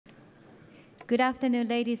Good afternoon,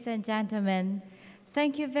 ladies and gentlemen.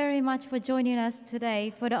 Thank you very much for joining us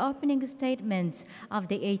today for the opening statements of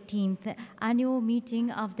the 18th Annual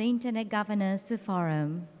Meeting of the Internet Governance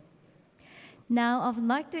Forum. Now, I would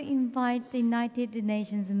like to invite the United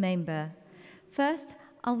Nations member. First,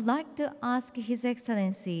 I would like to ask His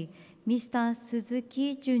Excellency, Mr.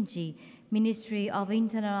 Suzuki Junji, Ministry of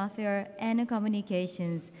Internal Affairs and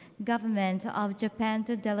Communications, Government of Japan,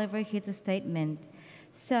 to deliver his statement.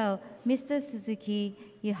 So, Mr. Suzuki,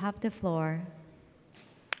 you have the floor.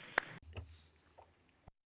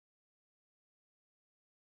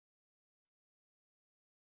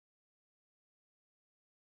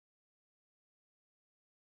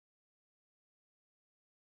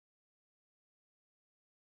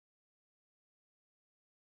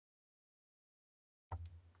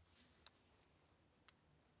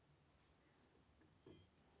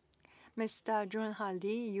 Mr. Junha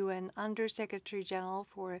Lee, UN Under-Secretary General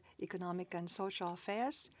for Economic and Social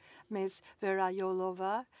Affairs, Ms. Vera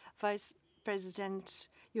Jourova, Vice President,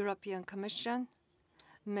 European Commission,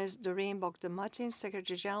 Ms. Doreen Bogdan-Martin,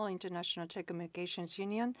 Secretary General, International Telecommunications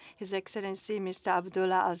Union, His Excellency Mr.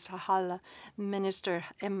 Abdullah Al-Sahal, Minister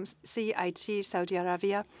MCIT, Saudi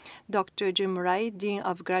Arabia, Dr. Jim Rai, Dean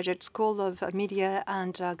of Graduate School of Media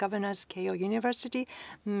and Governance, Keio University,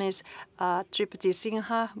 Ms. Tripati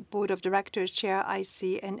Sinha, Board of Directors, Chair,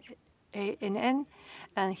 ICNN,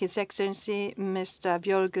 and His Excellency Mr.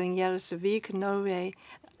 Bjørgund Gjelsvik,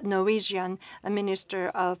 Norwegian Minister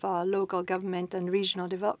of Local Government and Regional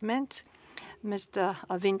Development, Mr.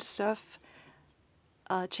 Vint Cerf,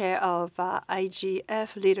 Chair of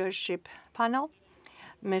IGF Leadership Panel,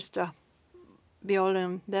 Mr.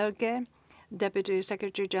 Bjørn Berge, Deputy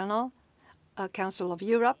Secretary General, Council of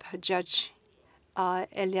Europe, Judge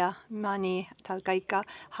Elia Mani Talkaika,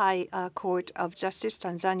 High Court of Justice,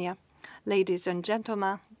 Tanzania. Ladies and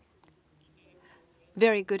gentlemen,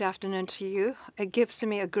 very good afternoon to you. It gives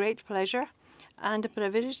me a great pleasure and a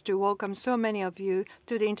privilege to welcome so many of you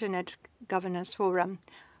to the Internet Governance Forum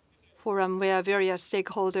where various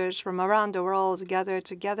stakeholders from around the world gather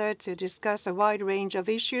together to discuss a wide range of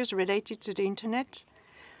issues related to the Internet,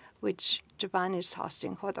 which Japan is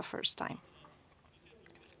hosting for the first time.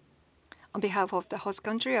 On behalf of the host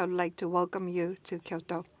country, I would like to welcome you to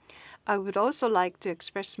Kyoto. I would also like to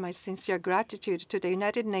express my sincere gratitude to the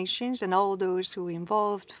United Nations and all those who were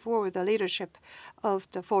involved for the leadership of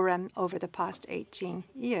the forum over the past 18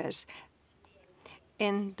 years.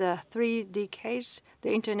 In the 3 decades,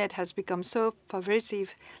 the Internet has become so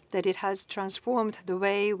pervasive that it has transformed the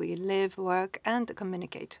way we live, work, and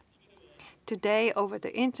communicate. Today, over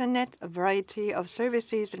the Internet, a variety of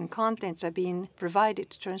services and contents are being provided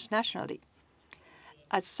transnationally.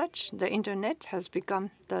 As such, the Internet has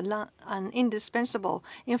become an indispensable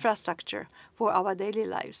infrastructure for our daily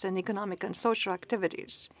lives and economic and social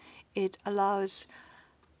activities. It allows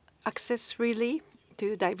access freely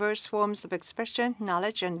to diverse forms of expression,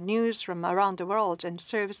 knowledge, and news from around the world and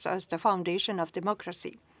serves as the foundation of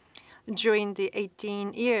democracy. During the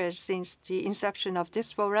 18 years since the inception of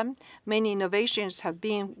this forum, many innovations have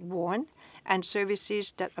been born, and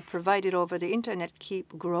services that are provided over the Internet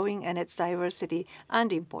keep growing in its diversity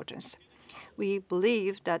and importance. We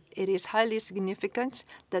believe that it is highly significant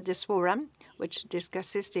that this forum, which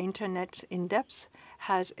discusses the Internet in depth,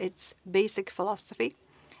 has its basic philosophy,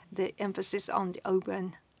 the emphasis on the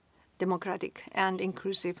open, democratic, and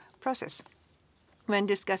inclusive process. When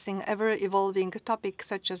discussing ever-evolving topics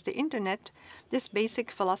such as the Internet, this basic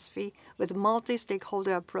philosophy with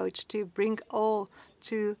multi-stakeholder approach to bring all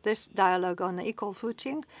to this dialogue on an equal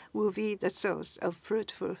footing will be the source of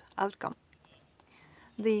fruitful outcome.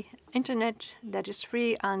 The Internet that is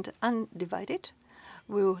free and undivided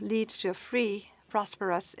will lead to a free,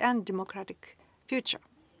 prosperous, and democratic future.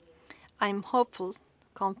 I'm hopeful,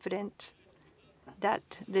 confident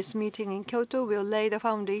that this meeting in Kyoto will lay the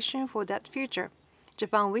foundation for that future.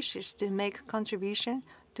 Japan wishes to make a contribution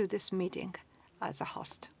to this meeting as a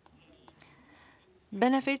host.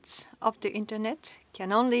 Benefits of the Internet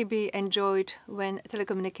can only be enjoyed when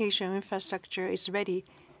telecommunication infrastructure is ready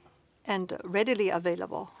and readily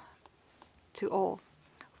available to all.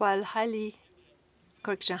 While high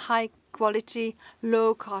quality,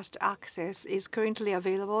 low-cost access is currently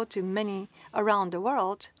available to many around the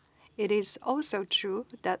world, it is also true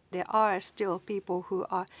that there are still people who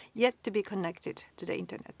are yet to be connected to the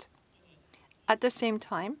Internet. At the same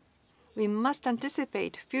time, we must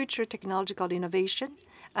anticipate future technological innovation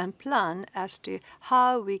and plan as to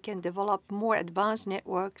how we can develop more advanced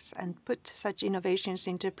networks and put such innovations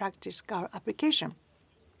into practical application.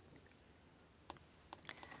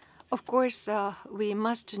 Of course, we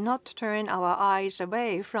must not turn our eyes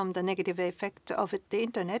away from the negative effect of the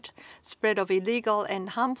internet, spread of illegal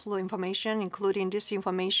and harmful information, including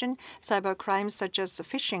disinformation, cyber crimes such as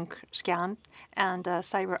phishing scam, and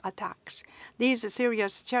cyber attacks. These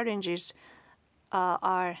serious challenges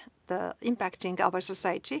are impacting our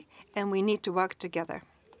society, and we need to work together.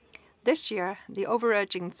 This year, the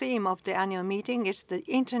overarching theme of the annual meeting is the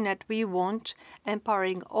Internet we want,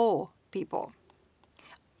 empowering all people.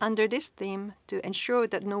 Under this theme, to ensure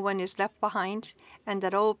that no one is left behind and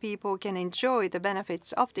that all people can enjoy the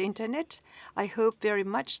benefits of the Internet, I hope very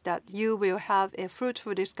much that you will have a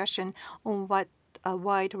fruitful discussion on what a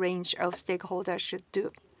wide range of stakeholders should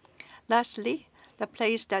do. Lastly, the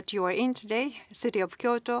place that you are in today, city of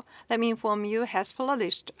Kyoto, let me inform you, has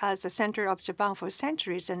flourished as the center of Japan for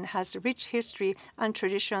centuries and has a rich history and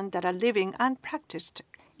tradition that are living and practiced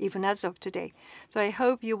even as of today. So I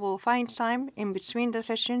hope you will find time in between the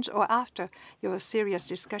sessions or after your serious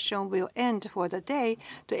discussion will end for the day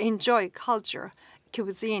to enjoy culture,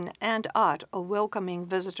 cuisine, and art of welcoming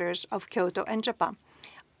visitors of Kyoto and Japan.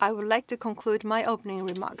 I would like to conclude my opening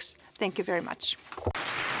remarks. Thank you very much.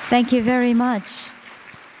 Thank you very much.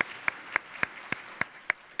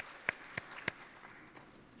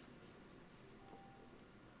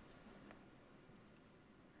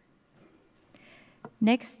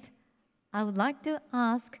 Next, I would like to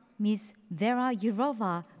ask Ms. Vera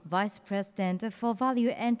Jourova, Vice President for Value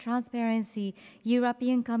and Transparency,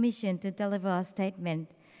 European Commission, to deliver a statement.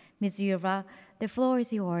 Ms. Jourova, the floor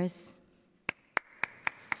is yours.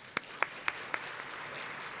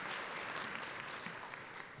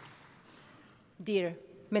 Dear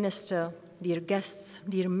Minister, dear guests,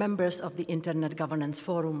 dear members of the Internet Governance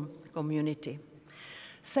Forum community,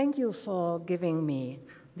 thank you for giving me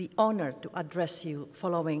the honor to address you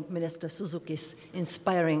following Minister Suzuki's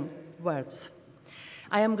inspiring words.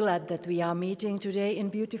 I am glad that we are meeting today in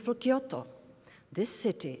beautiful Kyoto. This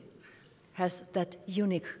city has that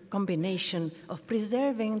unique combination of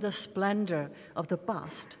preserving the splendor of the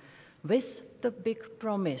past with the big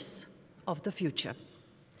promise of the future.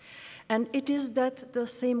 And it is the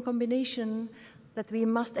same combination that we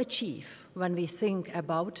must achieve when we think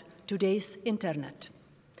about today's Internet.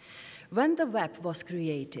 When the web was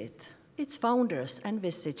created, its founders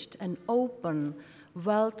envisaged an open,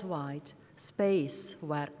 worldwide space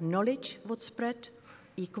where knowledge would spread,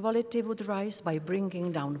 equality would rise by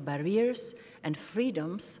bringing down barriers, and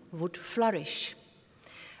freedoms would flourish.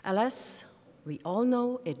 Alas, we all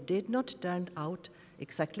know it did not turn out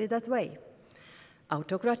exactly that way.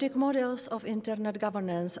 Autocratic models of Internet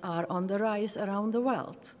governance are on the rise around the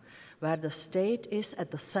world, where the state is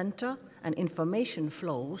at the center and information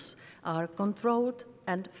flows are controlled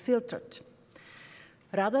and filtered.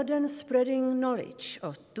 Rather than spreading knowledge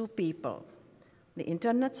to people, the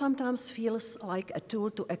Internet sometimes feels like a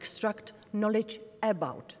tool to extract knowledge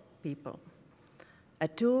about people, a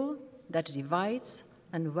tool that divides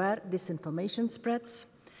and where disinformation spreads,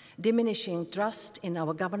 diminishing trust in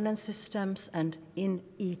our governance systems and in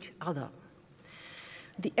each other.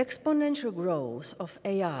 The exponential growth of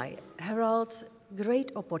AI heralds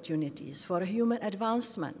great opportunities for human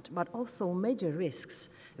advancement, but also major risks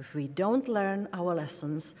if we don't learn our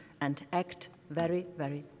lessons and act very,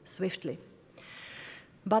 very swiftly.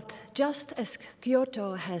 But just as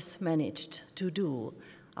Kyoto has managed to do,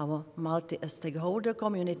 our multi-stakeholder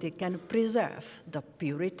community can preserve the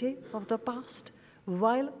purity of the past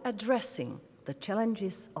while addressing the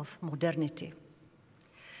challenges of modernity.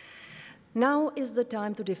 Now is the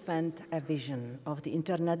time to defend a vision of the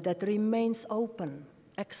Internet that remains open,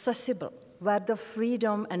 accessible, where the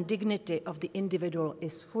freedom and dignity of the individual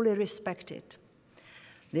is fully respected.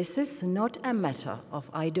 This is not a matter of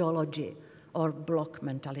ideology or bloc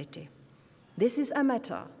mentality. This is a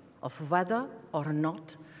matter of whether or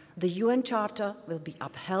not the UN Charter will be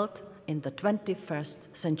upheld in the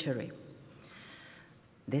 21st century.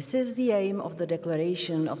 This is the aim of the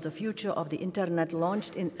Declaration of the Future of the Internet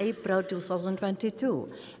launched in April 2022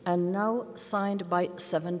 and now signed by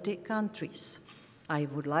 70 countries. I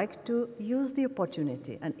would like to use the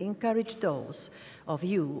opportunity and encourage those of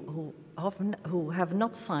you who have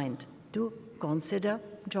not signed to consider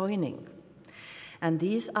joining. And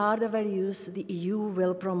these are the values the EU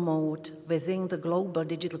will promote within the Global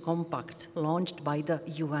Digital Compact launched by the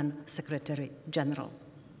UN Secretary General.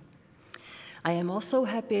 I am also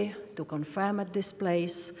happy to confirm at this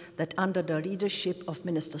place that under the leadership of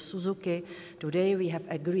Minister Suzuki, today we have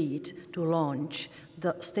agreed to launch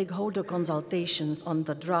the stakeholder consultations on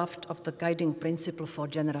the draft of the guiding principle for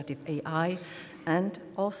generative AI, and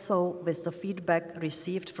also with the feedback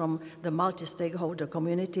received from the multi-stakeholder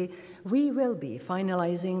community, we will be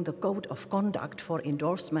finalizing the code of conduct for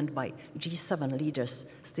endorsement by G7 leaders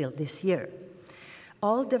still this year.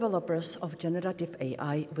 All developers of generative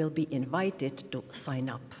AI will be invited to sign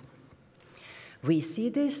up. We see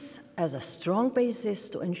this as a strong basis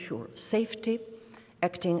to ensure safety,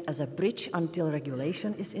 acting as a bridge until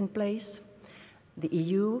regulation is in place. The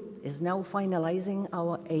EU is now finalizing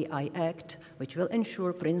our AI Act, which will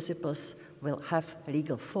ensure principles will have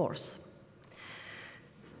legal force.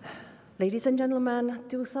 Ladies and gentlemen,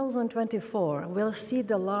 2024 will see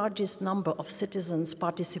the largest number of citizens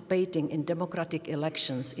participating in democratic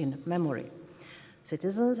elections in memory.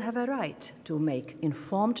 Citizens have a right to make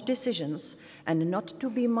informed decisions and not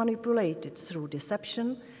to be manipulated through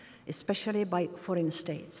deception, especially by foreign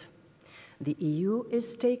states. The EU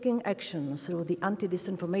is taking action through the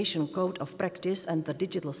Anti-Disinformation Code of Practice and the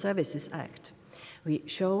Digital Services Act. We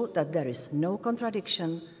show that there is no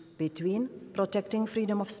contradiction between protecting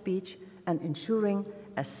freedom of speech and ensuring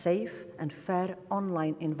a safe and fair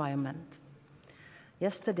online environment.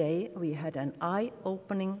 Yesterday, we had an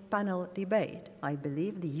eye-opening panel debate. I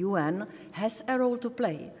believe the UN has a role to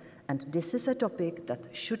play, and this is a topic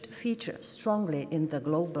that should feature strongly in the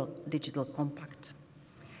Global Digital Compact.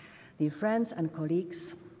 Dear friends and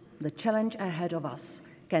colleagues, the challenge ahead of us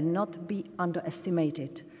cannot be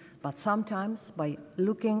underestimated, but sometimes by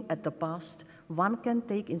looking at the past, one can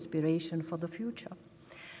take inspiration for the future.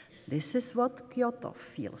 This is what Kyoto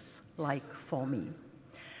feels like for me.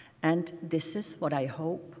 And this is what I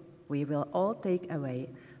hope we will all take away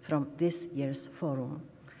from this year's forum.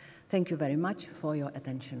 Thank you very much for your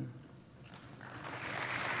attention.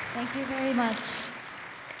 Thank you very much.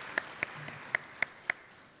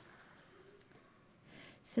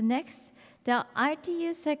 So next, the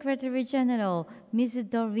ITU Secretary General, Ms.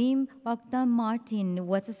 Doreen Wagner-Martin,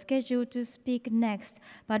 was scheduled to speak next,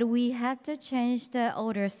 but we had to change the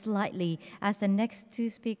order slightly as the next two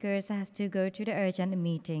speakers has to go to the urgent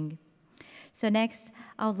meeting. So next,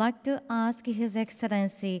 I would like to ask His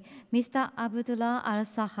Excellency, Mr. Abdullah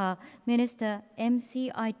Al-Saha, Minister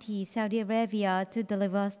MCIT, Saudi Arabia, to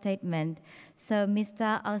deliver a statement. So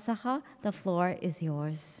Mr. Al-Saha, the floor is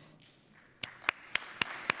yours.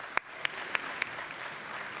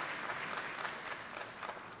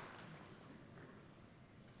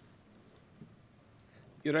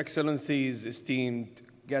 Your Excellencies, esteemed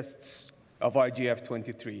guests of IGF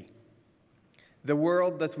 23, the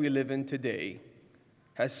world that we live in today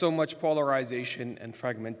has so much polarization and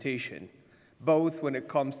fragmentation, both when it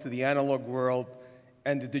comes to the analog world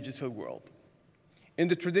and the digital world. In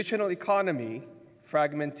the traditional economy,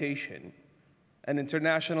 fragmentation and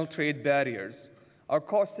international trade barriers are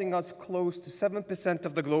costing us close to 7%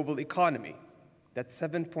 of the global economy. That's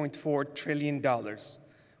 $7.4 trillion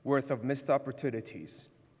worth of missed opportunities.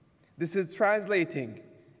 This is translating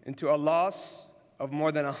into a loss of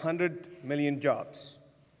more than 100 million jobs.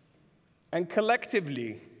 And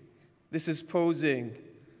collectively, this is posing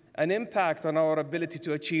an impact on our ability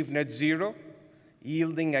to achieve net zero,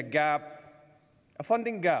 yielding a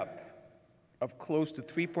funding gap of close to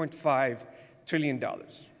 $3.5 trillion.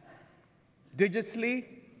 Digitally,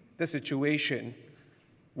 the situation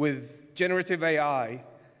with generative AI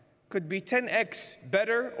could be 10x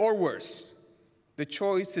better or worse. The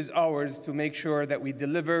choice is ours to make sure that we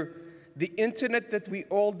deliver the internet that we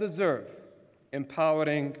all deserve,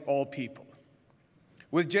 empowering all people.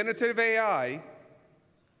 With generative AI,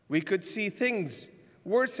 we could see things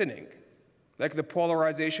worsening, like the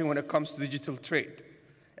polarization when it comes to digital trade,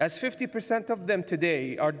 as 50% of them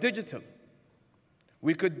today are digital.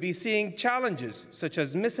 We could be seeing challenges such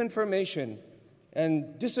as misinformation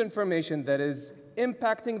and disinformation that is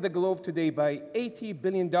impacting the globe today by $80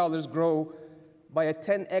 billion, grow by a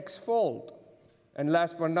 10x fold. And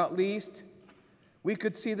last but not least, we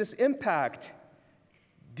could see this impact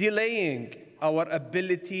delaying our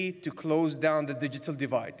ability to close down the digital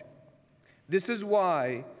divide. This is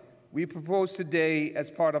why we propose today,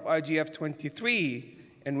 as part of IGF 23,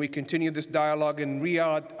 and we continue this dialogue in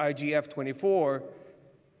Riyadh, IGF 24,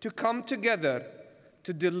 to come together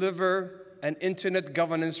to deliver an internet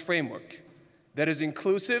governance framework that is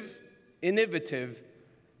inclusive, innovative,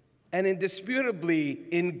 and indisputably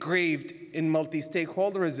engraved in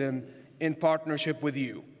multi-stakeholderism in partnership with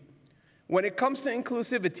you. When it comes to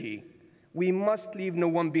inclusivity, we must leave no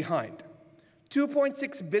one behind.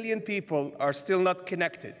 2.6 billion people are still not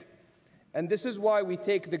connected, And this is why we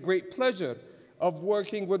take the great pleasure of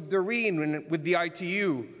working with Doreen and with the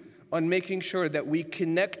ITU on making sure that we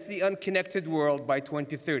connect the unconnected world by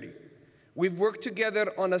 2030. We've worked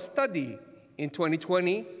together on a study in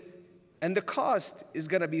 2020, and the cost is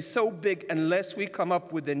going to be so big unless we come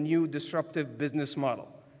up with a new disruptive business model.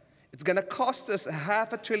 It's going to cost us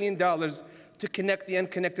 $500 billion to connect the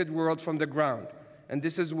unconnected world from the ground. And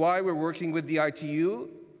this is why we're working with the ITU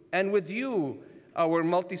and with you, our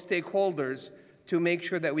multi-stakeholders, to make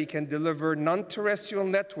sure that we can deliver non-terrestrial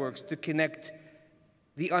networks to connect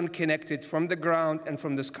the unconnected from the ground and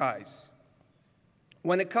from the skies.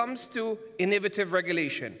 When it comes to innovative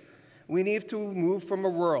regulation, we need to move from a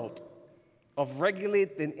world of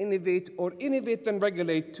regulate and innovate, or innovate and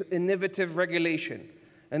regulate, to innovative regulation.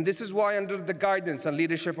 And this is why, under the guidance and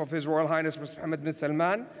leadership of His Royal Highness Mr. Mohammed bin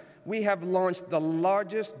Salman, we have launched the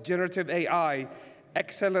largest generative AI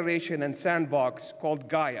acceleration and sandbox called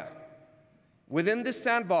Gaia. Within this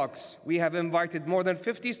sandbox, we have invited more than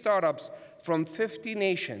 50 startups from 50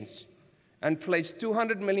 nations and pledged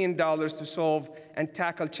 $200 million to solve and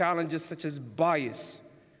tackle challenges such as bias,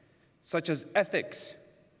 such as ethics,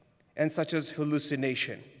 and such as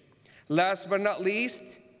hallucination. Last but not least,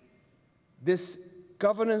 this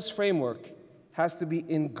governance framework has to be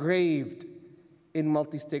engraved in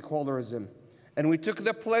multi-stakeholderism. And we took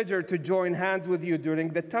the pleasure to join hands with you during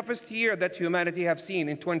the toughest year that humanity have seen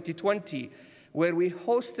in 2020, where we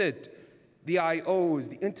hosted the IOs,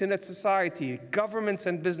 the Internet Society, governments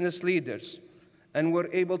and business leaders, and were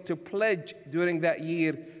able to pledge during that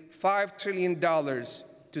year $5 trillion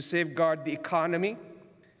to safeguard the economy,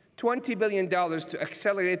 $20 billion to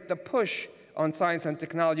accelerate the push on science and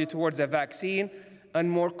technology towards a vaccine, and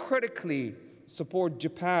more critically, support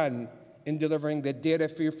Japan in delivering the data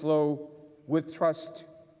free flow with trust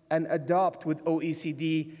and adopt with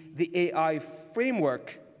OECD the AI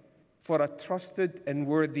framework for a trusted and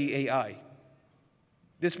worthy AI.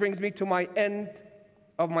 This brings me to my end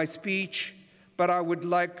of my speech, but I would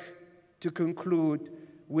like to conclude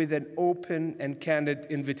with an open and candid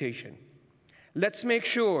invitation. Let's make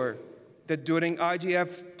sure that during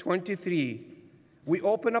IGF 23, we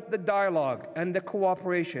open up the dialogue and the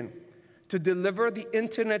cooperation to deliver the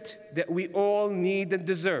internet that we all need and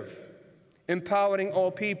deserve, empowering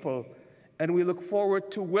all people, and we look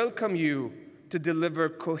forward to welcome you to deliver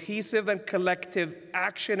cohesive and collective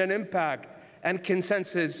action and impact and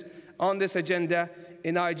consensus on this agenda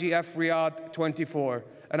in IGF Riyadh 24.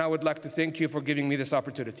 And I would like to thank you for giving me this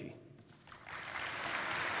opportunity.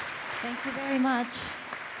 Thank you very much.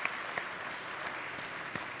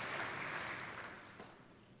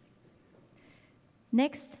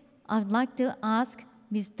 Next, I'd like to ask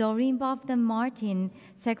Ms. Doreen Bofton-Martin,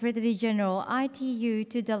 Secretary General, ITU,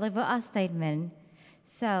 to deliver a statement.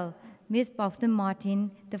 So, Ms.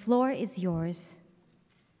 Bofton-Martin, the floor is yours.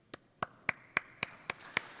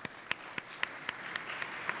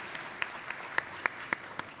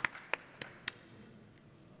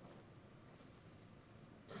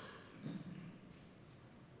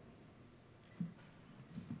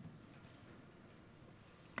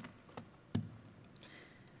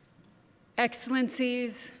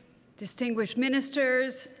 Excellencies, distinguished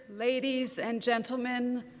ministers, ladies and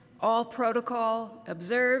gentlemen, all protocol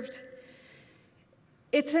observed.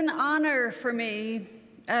 It's an honor for me,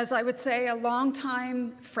 as I would say, a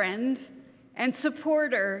longtime friend and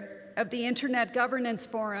supporter of the Internet Governance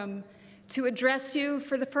Forum, to address you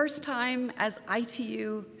for the first time as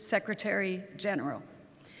ITU Secretary General.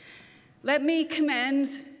 Let me commend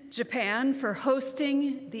Japan for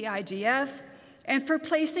hosting the IGF and for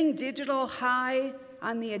placing digital high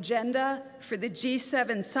on the agenda for the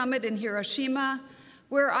G7 summit in Hiroshima,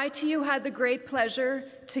 where ITU had the great pleasure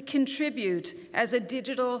to contribute as a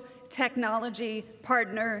digital technology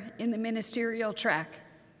partner in the ministerial track.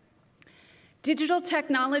 Digital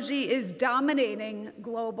technology is dominating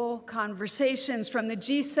global conversations, from the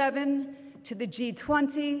G7 to the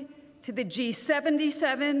G20 to the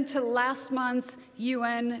G77 to last month's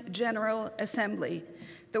UN General Assembly.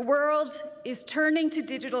 The world is turning to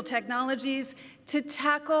digital technologies to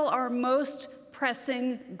tackle our most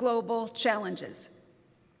pressing global challenges.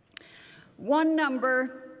 One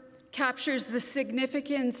number captures the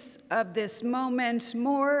significance of this moment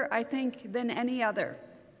more, I think, than any other.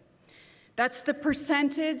 That's the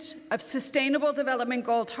percentage of Sustainable Development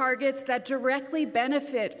Goal targets that directly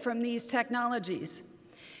benefit from these technologies.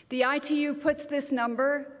 The ITU puts this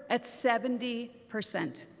number at 70%.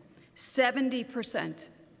 70%.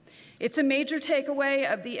 It's a major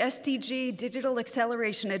takeaway of the SDG Digital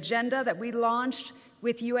Acceleration Agenda that we launched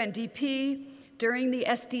with UNDP during the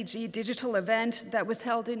SDG digital event that was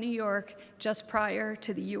held in New York just prior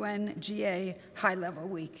to the UNGA High-Level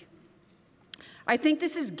Week. I think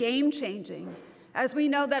this is game-changing, as we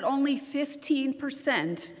know that only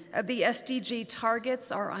 15% of the SDG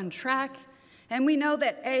targets are on track, and we know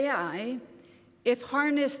that AI, if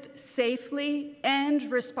harnessed safely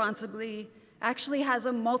and responsibly, actually has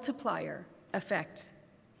a multiplier effect.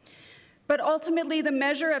 But ultimately, the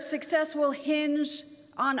measure of success will hinge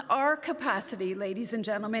on our capacity, ladies and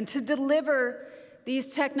gentlemen, to deliver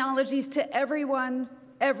these technologies to everyone,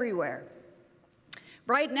 everywhere.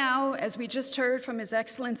 Right now, as we just heard from His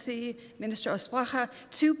Excellency, Minister Oswacha,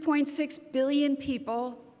 2.6 billion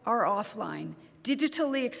people are offline,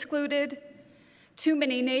 digitally excluded. Too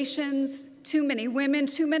many nations, too many women,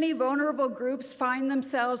 too many vulnerable groups find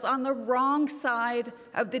themselves on the wrong side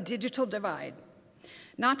of the digital divide.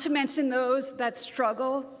 Not to mention those that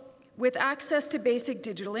struggle with access to basic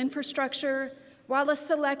digital infrastructure, while a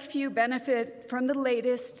select few benefit from the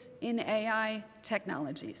latest in AI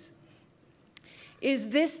technologies. Is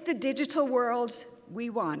this the digital world we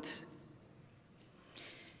want?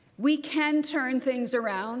 We can turn things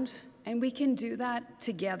around, and we can do that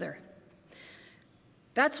together.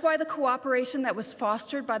 That's why the cooperation that was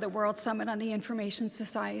fostered by the World Summit on the Information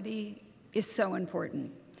Society is so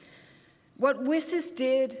important. What WSIS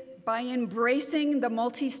did by embracing the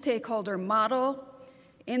multi-stakeholder model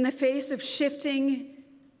in the face of shifting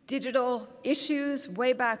digital issues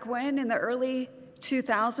way back when in the early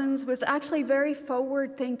 2000s was actually very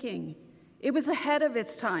forward-thinking. It was ahead of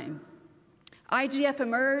its time. IGF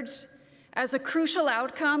emerged as a crucial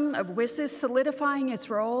outcome of WSIS solidifying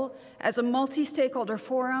its role as a multi-stakeholder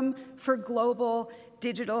forum for global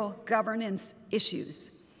digital governance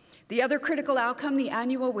issues. The other critical outcome, the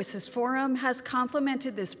annual WSIS Forum, has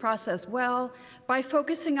complemented this process well by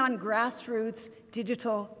focusing on grassroots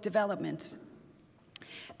digital development.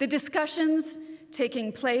 The discussions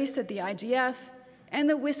taking place at the IGF and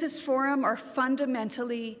the WSIS Forum are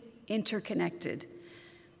fundamentally interconnected,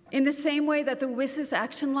 in the same way that the WSIS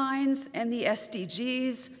action lines and the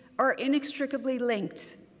SDGs are inextricably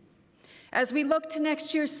linked. As we look to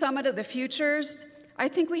next year's Summit of the Futures, I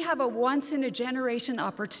think we have a once-in-a-generation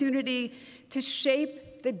opportunity to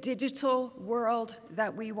shape the digital world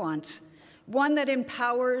that we want, one that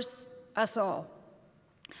empowers us all.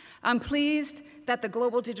 I'm pleased that the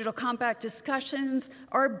Global Digital Compact discussions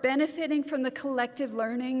are benefiting from the collective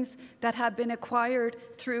learnings that have been acquired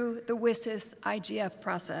through the WSIS IGF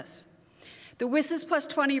process. The WSIS Plus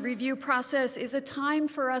 20 review process is a time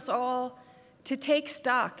for us all to take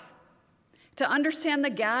stock, to understand the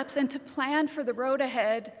gaps, and to plan for the road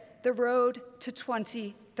ahead, the road to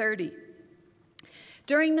 2030.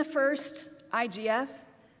 During the first IGF,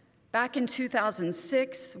 back in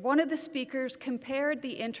 2006, one of the speakers compared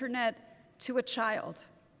the internet to a child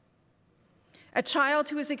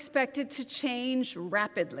who is expected to change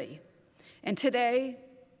rapidly. And today,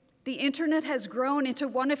 the internet has grown into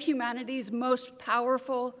one of humanity's most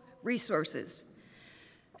powerful resources.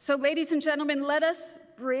 So, ladies and gentlemen, let us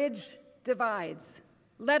bridge divides.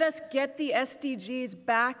 Let us get the SDGs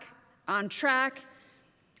back on track.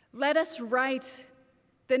 Let us write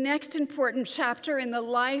the next important chapter in the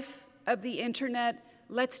life of the internet.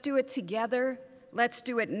 Let's do it together. Let's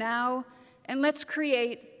do it now. And let's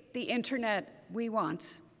create the internet we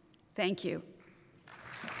want. Thank you.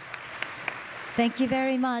 Thank you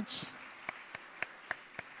very much.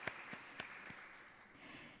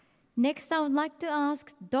 Next, I would like to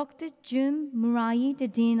ask Dr. Jun Murai, the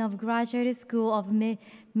Dean of Graduate School of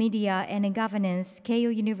Media and Governance,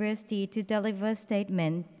 Keio University, to deliver a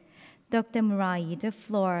statement. Dr. Murai, the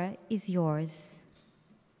floor is yours.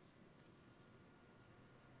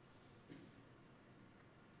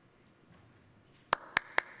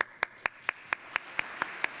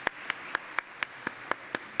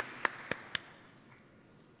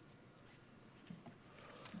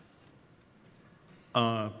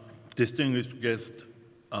 Distinguished guests,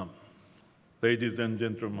 ladies and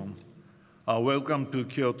gentlemen, welcome to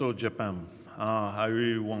Kyoto, Japan. I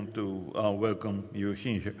really want to welcome you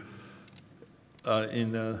here.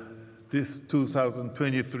 This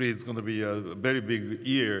 2023 is going to be a very big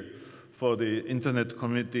year for the internet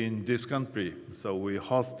community in this country. So we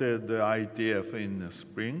hosted the ITF in the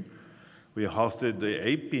spring. We hosted the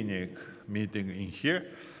APNIC meeting in here.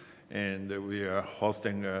 And we are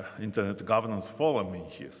hosting an Internet Governance Forum in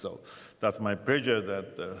here. So that's my pleasure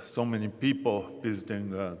that so many people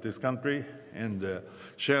visiting this country and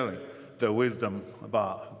sharing the wisdom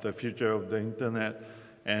about the future of the Internet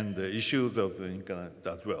and the issues of the Internet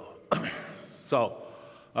as well. So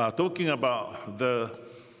talking about the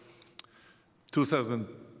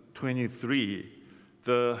 2023 2023,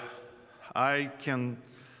 I can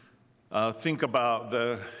think about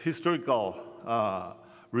the historical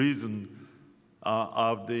reason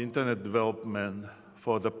of the internet development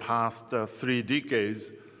for the past 3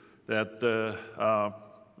 decades, that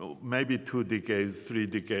maybe 2 decades, 3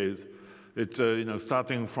 decades. It's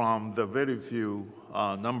starting from the very few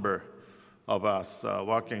number of us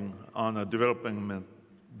working on a development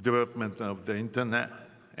of the internet.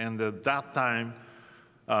 And at that time,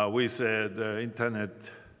 we said the internet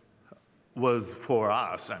was for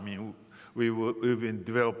us. I mean, we've been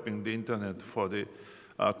developing the internet for the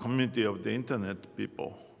community of the internet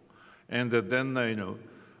people. And then,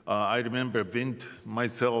 I remember Vint,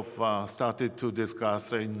 myself, started to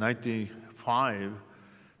discuss in 1995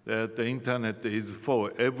 that the internet is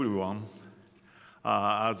for everyone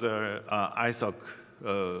as a ISOC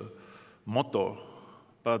motto.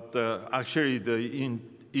 But actually,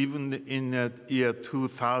 even in the year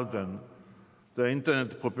 2000, the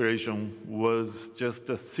internet population was just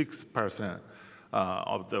 6%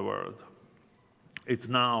 of the world. It's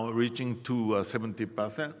now reaching to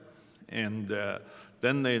 70%. And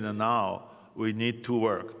then now we need to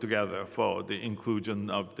work together for the inclusion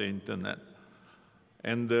of the internet.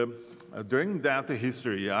 And during that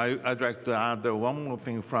history, I'd like to add one more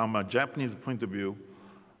thing from a Japanese point of view.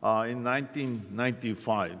 In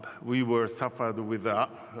 1995, we were suffered with a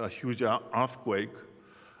huge earthquake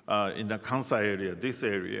in the Kansai area, this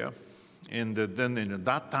area. And then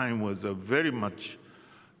that time was very much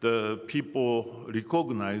the people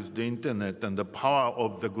recognized the internet and the power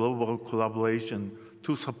of the global collaboration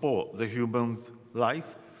to support the human's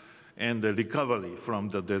life and the recovery from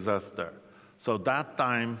the disaster. So that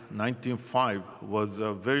time, 1995, was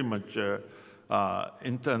very much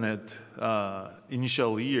internet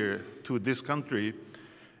initial year to this country.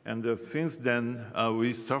 And since then,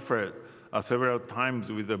 we suffered several times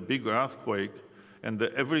with a big earthquake. And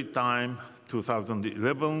every time,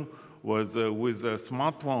 2011 was with a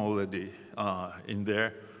smartphone already in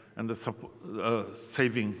there, and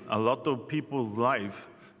saving a lot of people's life,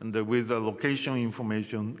 and with the location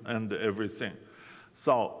information and everything.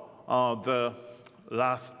 So the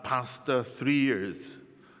past 3 years,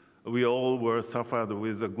 we all were suffered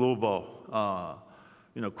with a global,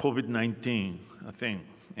 COVID-19 thing,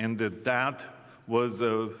 and that was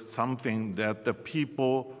something that the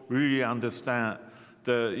people really understand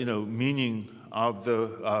the meaning of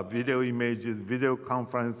the video images, video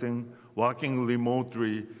conferencing, working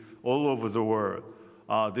remotely all over the world.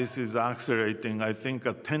 This is accelerating, I think,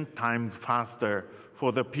 10 times faster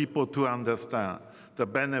for the people to understand the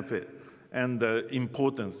benefit and the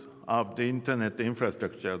importance of the internet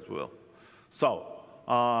infrastructure as well. So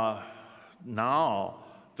now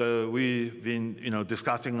we've been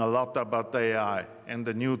discussing a lot about AI and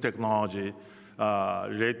the new technology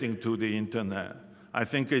relating to the internet. I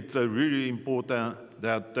think it's really important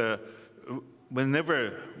that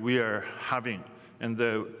whenever we are having and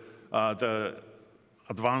the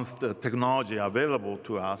advanced technology available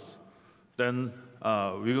to us, then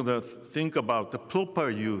we're going to think about the proper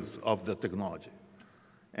use of the technology.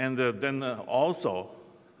 And then also,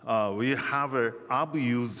 we have an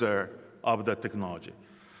abuser of the technology.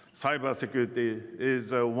 Cybersecurity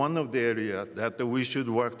is one of the areas that we should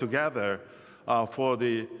work together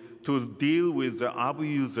to deal with the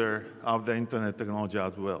abuser of the internet technology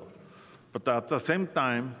as well. But at the same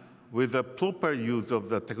time, with the proper use of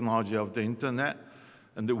the technology of the internet,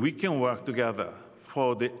 and we can work together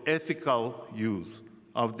for the ethical use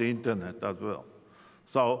of the internet as well.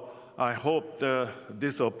 So I hope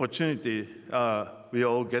this opportunity, we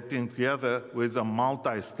all getting together with a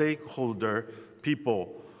multi-stakeholder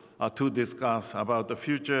people to discuss about the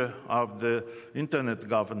future of the internet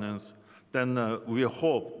governance, then we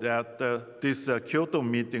hope that this Kyoto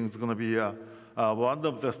meeting is going to be one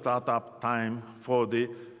of the startup time for the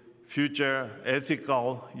future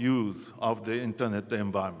ethical use of the internet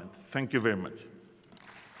environment. Thank you very much.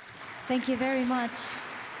 Thank you very much.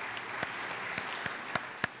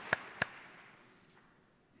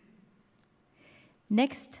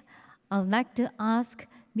 Next, I'd like to ask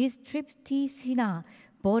Ms. Tripti Sinha,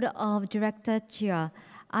 Board of Director Chair,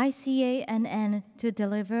 ICANN, to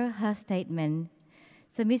deliver her statement.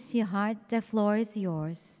 So, Ms. Sinha, the floor is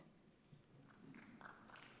yours.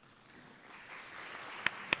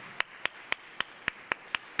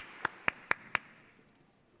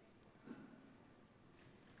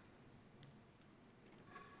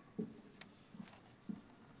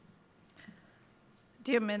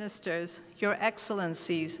 Dear Ministers, Your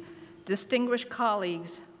Excellencies, distinguished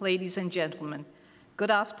colleagues, ladies and gentlemen, good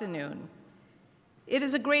afternoon. It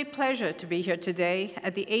is a great pleasure to be here today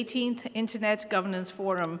at the 18th Internet Governance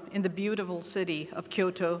Forum in the beautiful city of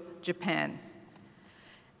Kyoto, Japan.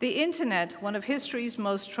 The Internet, one of history's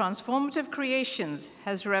most transformative creations,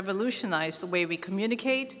 has revolutionized the way we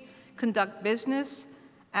communicate, conduct business,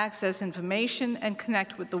 access information, and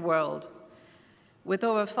connect with the world. With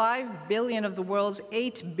over 5 billion of the world's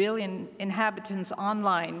 8 billion inhabitants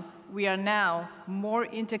online, we are now more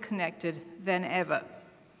interconnected than ever.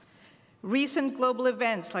 Recent global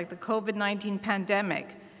events like the COVID-19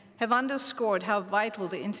 pandemic have underscored how vital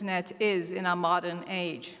the Internet is in our modern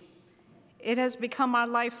age. It has become our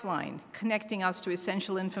lifeline, connecting us to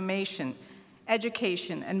essential information,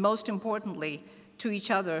 education, and most importantly, to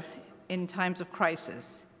each other in times of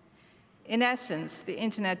crisis. In essence, the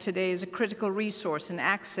Internet today is a critical resource, and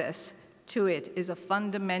access to it is a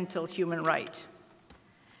fundamental human right.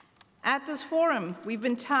 At this forum, we've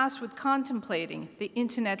been tasked with contemplating the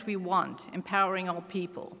Internet we want, empowering all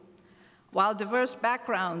people. While diverse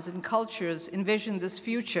backgrounds and cultures envision this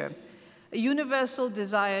future, a universal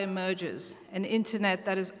desire emerges, an Internet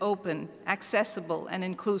that is open, accessible, and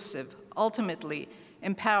inclusive, ultimately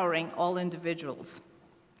empowering all individuals.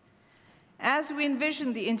 As we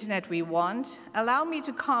envision the Internet we want, allow me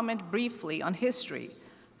to comment briefly on history,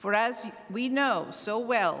 for as we know so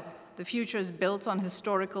well, the future is built on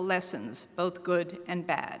historical lessons, both good and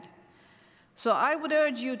bad. So I would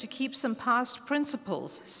urge you to keep some past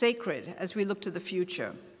principles sacred as we look to the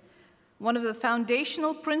future. One of the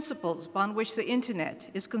foundational principles upon which the Internet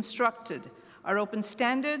is constructed are open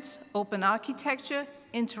standards, open architecture,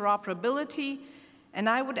 interoperability, and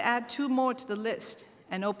I would add 2 more to the list: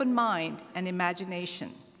 an open mind and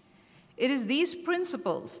imagination. It is these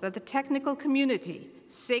principles that the technical community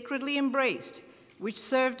sacredly embraced, which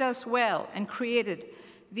served us well and created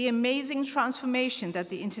the amazing transformation that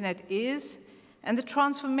the Internet is, and the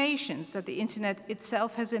transformations that the Internet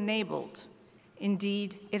itself has enabled.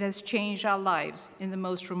 Indeed, it has changed our lives in the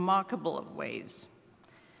most remarkable of ways.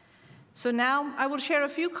 So now I will share a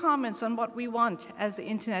few comments on what we want as the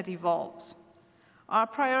Internet evolves. Our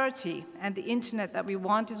priority and the Internet that we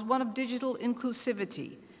want is one of digital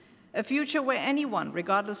inclusivity, a future where anyone,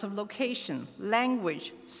 regardless of location,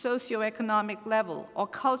 language, socioeconomic level, or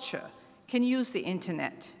culture, can use the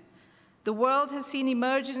Internet. The world has seen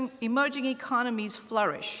emerging economies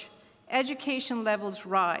flourish, education levels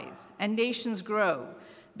rise, and nations grow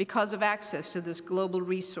because of access to this global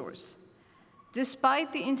resource.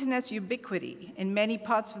 Despite the Internet's ubiquity in many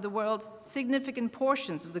parts of the world, significant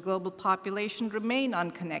portions of the global population remain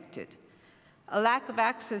unconnected. A lack of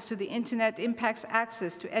access to the Internet impacts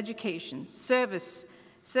access to education, services,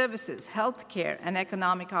 healthcare, and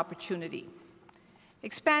economic opportunity.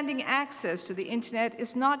 Expanding access to the Internet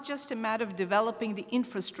is not just a matter of developing the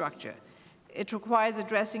infrastructure. It requires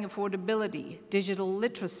addressing affordability, digital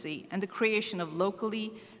literacy, and the creation of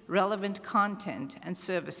locally relevant content and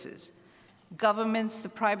services. Governments, the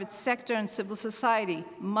private sector, and civil society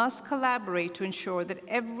must collaborate to ensure that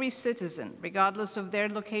every citizen, regardless of their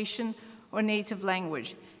location or native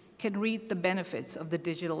language, can reap the benefits of the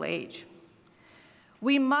digital age.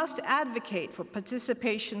 We must advocate for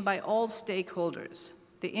participation by all stakeholders.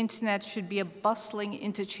 The Internet should be a bustling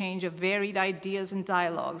interchange of varied ideas and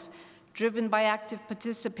dialogues, driven by active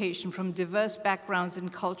participation from diverse backgrounds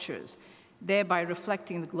and cultures, thereby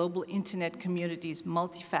reflecting the global Internet community's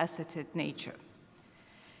multifaceted nature.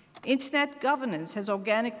 Internet governance has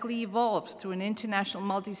organically evolved through an international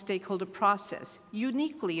multi-stakeholder process,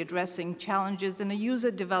 uniquely addressing challenges in a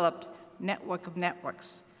user-developed network of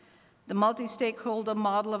networks. The multi-stakeholder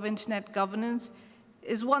model of Internet governance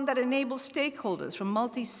is one that enables stakeholders from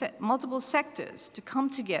multiple sectors to come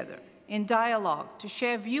together in dialogue to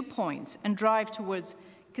share viewpoints and drive towards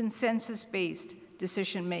consensus-based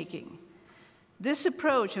decision-making. This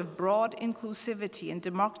approach of broad inclusivity and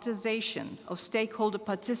democratization of stakeholder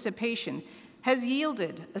participation has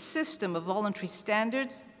yielded a system of voluntary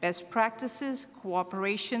standards, best practices,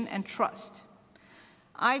 cooperation, and trust.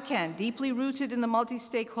 ICANN, deeply rooted in the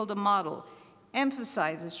multi-stakeholder model,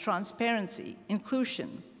 emphasizes transparency,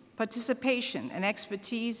 inclusion, participation, and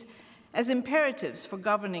expertise as imperatives for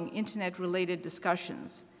governing Internet-related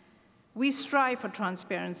discussions. We strive for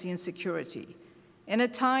transparency and security. In a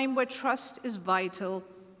time where trust is vital,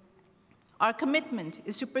 our commitment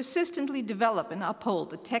is to persistently develop and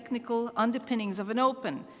uphold the technical underpinnings of an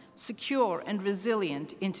open, secure, and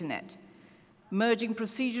resilient Internet, merging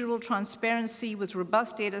procedural transparency with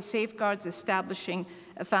robust data safeguards, establishing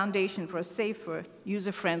a foundation for a safer,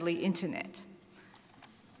 user-friendly Internet.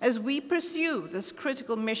 As we pursue this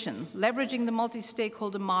critical mission, leveraging the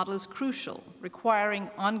multi-stakeholder model is crucial, requiring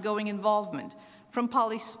ongoing involvement from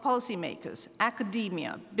policymakers,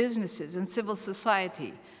 academia, businesses, and civil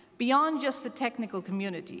society, beyond just the technical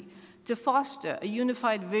community, to foster a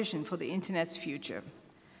unified vision for the Internet's future.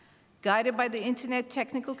 Guided by the Internet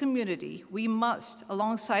technical community, we must,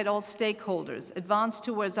 alongside all stakeholders, advance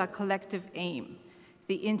towards our collective aim,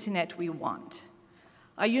 the Internet we want.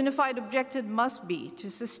 Our unified objective must be to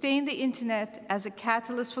sustain the Internet as a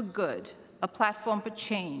catalyst for good, a platform for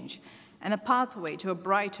change, and a pathway to a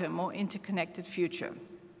brighter, more interconnected future.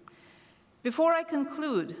 Before I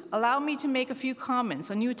conclude, allow me to make a few comments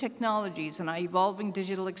on new technologies and our evolving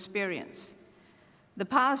digital experience. The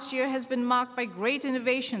past year has been marked by great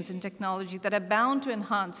innovations in technology that are bound to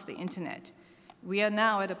enhance the Internet. We are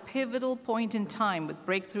now at a pivotal point in time with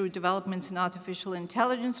breakthrough developments in artificial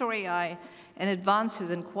intelligence or AI and advances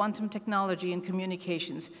in quantum technology and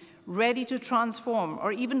communications, ready to transform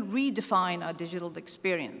or even redefine our digital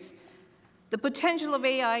experience. The potential of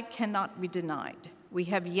AI cannot be denied. We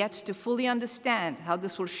have yet to fully understand how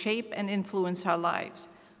this will shape and influence our lives.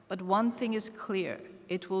 But one thing is clear,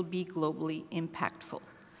 it will be globally impactful.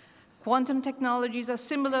 Quantum technologies are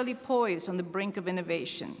similarly poised on the brink of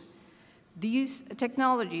innovation. These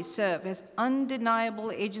technologies serve as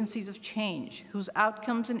undeniable agencies of change whose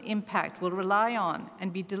outcomes and impact will rely on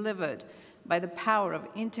and be delivered by the power of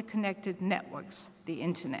interconnected networks, the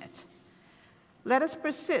Internet. Let us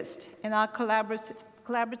persist in our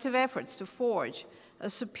collaborative efforts to forge a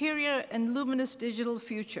superior and luminous digital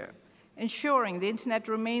future, ensuring the Internet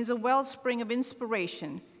remains a wellspring of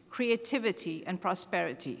inspiration, creativity, and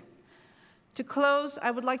prosperity. To close, I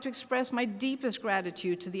would like to express my deepest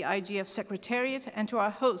gratitude to the IGF Secretariat and to our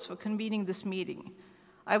hosts for convening this meeting.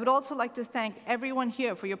 I would also like to thank everyone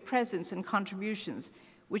here for your presence and contributions,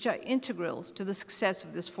 which are integral to the success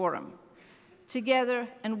of this forum. Together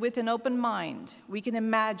and with an open mind, we can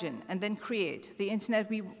imagine and then create the Internet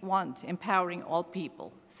we want, empowering all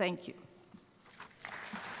people. Thank you.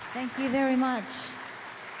 Thank you very much.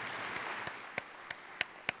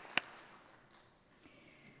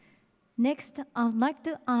 Next, I would like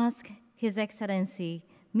to ask His Excellency,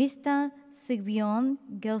 Mr. Sigbjørn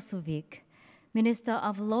Gjelsvik, Minister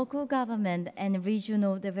of Local Government and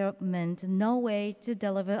Regional Development, Norway, to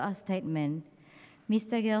deliver a statement.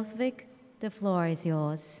 Mr. Gjelsvik, the floor is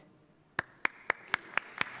yours.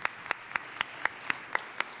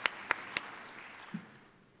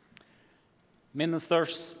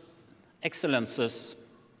 Ministers, Excellencies,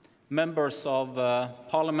 members of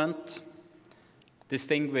Parliament,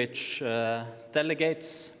 distinguished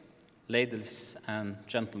delegates, ladies and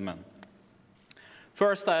gentlemen.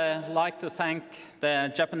 First, I'd like to thank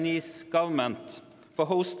the Japanese government for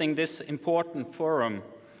hosting this important forum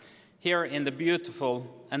here in the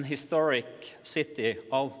beautiful and historic city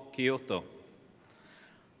of Kyoto.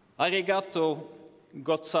 Arigato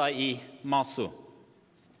gozaimasu.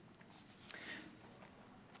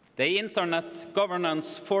 The Internet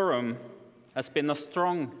Governance Forum has been a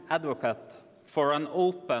strong advocate for an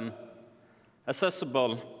open,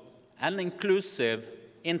 accessible, and inclusive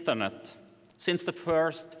Internet since the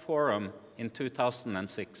first forum in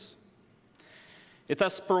 2006. It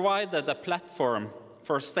has provided a platform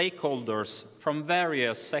for stakeholders from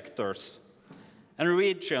various sectors and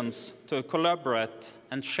regions to collaborate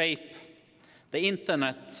and shape the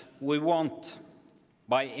Internet we want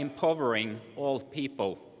by empowering all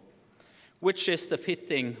people, which is the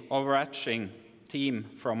fitting overarching theme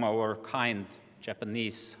from our kind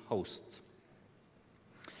Japanese host.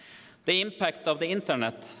 The impact of the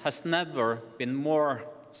Internet has never been more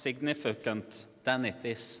significant than it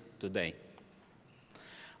is today.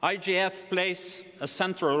 IGF plays a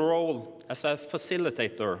central role as a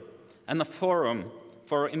facilitator and a forum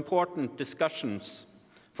for important discussions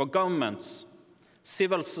for governments,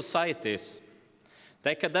 civil societies, the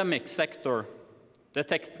academic sector, the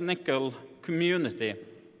technical community,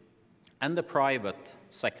 and the private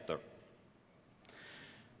sector.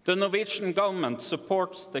 The Norwegian government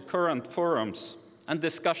supports the current forums and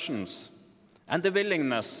discussions and the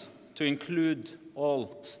willingness to include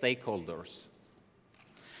all stakeholders.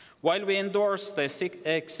 While we endorse the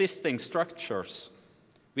existing structures,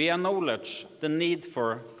 we acknowledge the need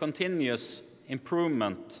for continuous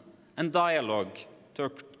improvement and dialogue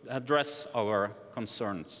to address our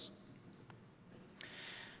concerns.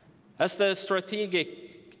 As the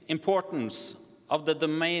strategic importance of the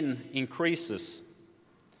domain increases,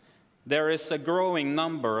 there is a growing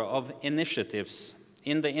number of initiatives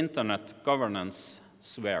in the Internet governance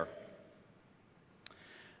sphere.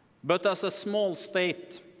 But as a small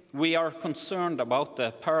state, we are concerned about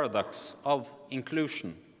the paradox of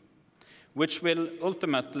inclusion, which will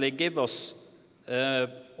ultimately give us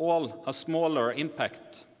all a smaller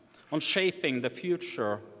impact on shaping the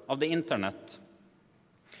future of the Internet,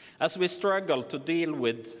 as we struggle to deal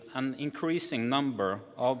with an increasing number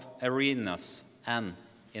of arenas and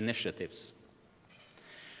initiatives.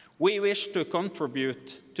 We wish to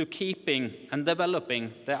contribute to keeping and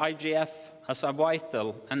developing the IGF as a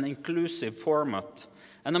vital and inclusive format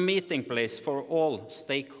and a meeting place for all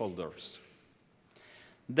stakeholders.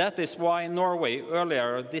 That is why Norway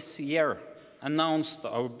earlier this year announced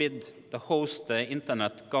our bid to host the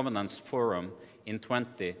Internet Governance Forum in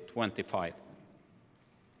 2025.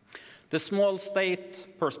 The small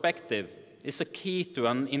state perspective is a key to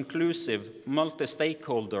an inclusive,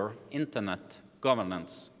 multi-stakeholder Internet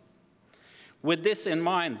governance. With this in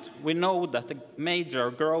mind, we know that the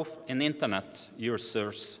major growth in Internet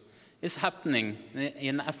users is happening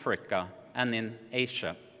in Africa and in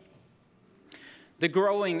Asia. The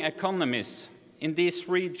growing economies in these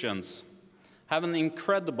regions have an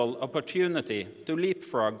incredible opportunity to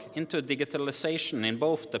leapfrog into digitalization in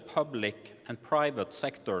both the public and private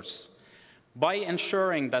sectors by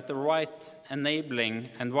ensuring that the right enabling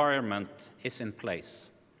environment is in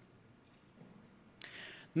place.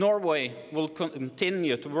 Norway will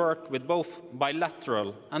continue to work with both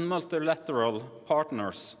bilateral and multilateral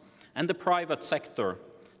partners and the private sector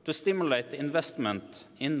to stimulate investment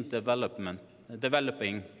in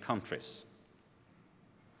developing countries.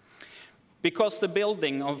 Because the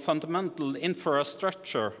building of fundamental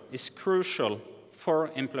infrastructure is crucial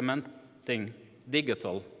for implementing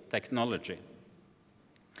digital technology.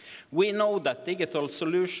 We know that digital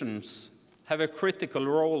solutions have a critical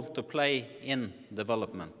role to play in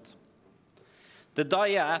development. The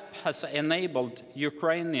DIA app has enabled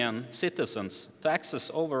Ukrainian citizens to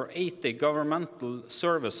access over 80 governmental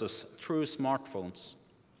services through smartphones.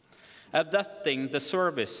 Adapting the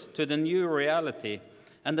service to the new reality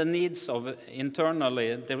and the needs of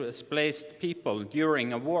internally displaced people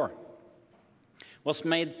during a war was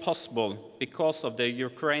made possible because of the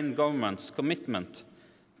Ukraine government's commitment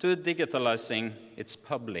to digitalizing its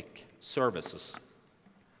public services.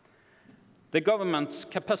 The government's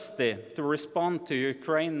capacity to respond to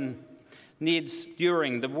Ukraine needs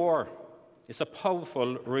during the war is a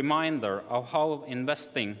powerful reminder of how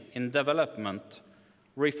investing in development,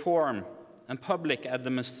 reform, and public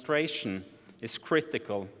administration is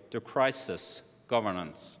critical to crisis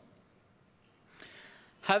governance.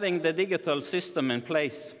 Having the digital system in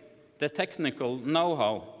place, the technical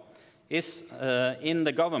know-how is in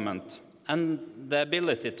the government, and the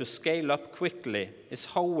ability to scale up quickly is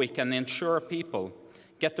how we can ensure people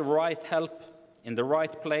get the right help in the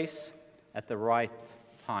right place at the right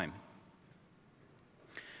time.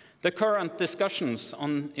 The current discussions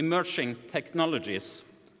on emerging technologies,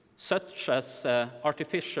 such as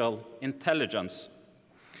artificial intelligence,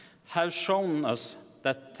 have shown us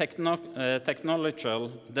that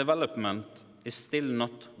technological development is still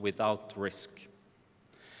not without risk.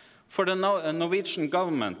 For the Norwegian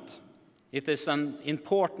government, it is an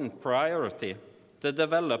important priority to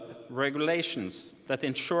develop regulations that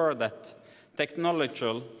ensure that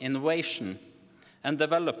technological innovation and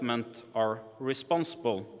development are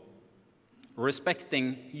responsible,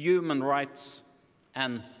 respecting human rights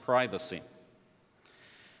and privacy.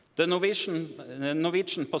 The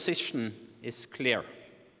Norwegian position is clear.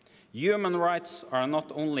 Human rights are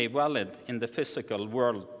not only valid in the physical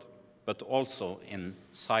world, but also in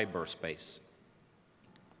cyberspace.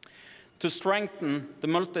 To strengthen the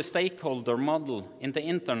multi-stakeholder model in the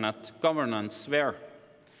Internet governance sphere,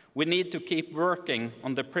 we need to keep working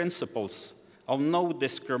on the principles of no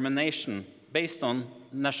discrimination based on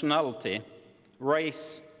nationality,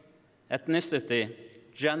 race, ethnicity,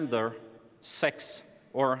 gender, sex,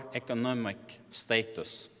 or economic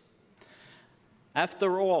status.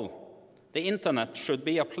 After all, the Internet should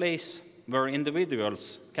be a place where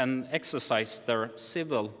individuals can exercise their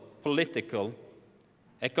civil, political,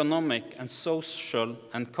 economic, and social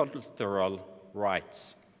and cultural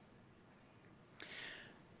rights.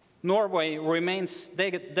 Norway remains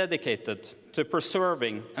dedicated to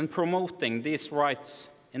preserving and promoting these rights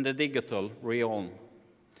in the digital realm.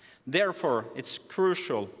 Therefore, it's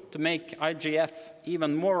crucial to make IGF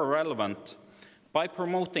even more relevant by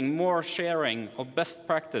promoting more sharing of best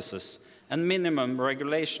practices and minimum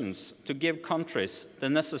regulations to give countries the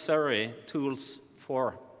necessary tools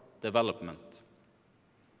for development.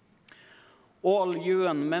 All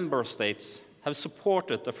UN member states have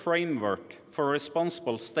supported a framework for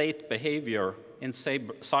responsible state behavior in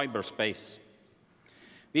cyberspace.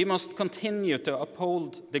 We must continue to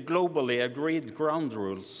uphold the globally agreed ground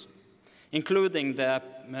rules, including the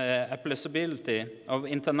applicability of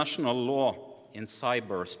international law in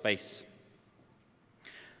cyberspace.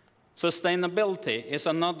 Sustainability is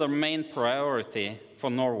another main priority for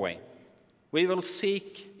Norway. We will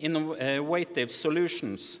seek innovative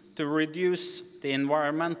solutions to reduce the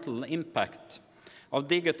environmental impact of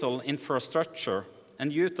digital infrastructure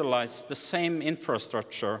and utilize the same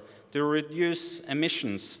infrastructure to reduce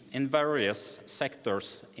emissions in various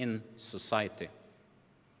sectors in society.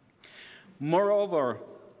 Moreover,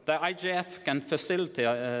 the IGF can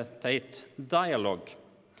facilitate dialogue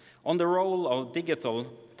on the role of digital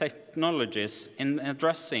technologies in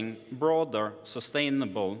addressing broader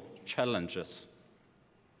sustainable challenges.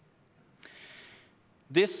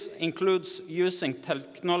 This includes using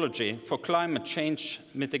technology for climate change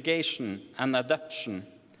mitigation and adaptation,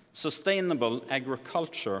 sustainable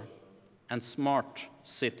agriculture, and smart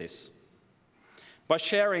cities. By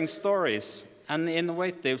sharing stories and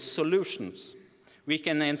innovative solutions, we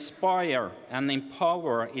can inspire and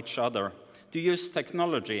empower each other to use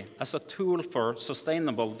technology as a tool for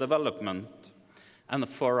sustainable development and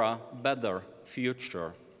for a better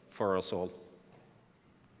future for us all.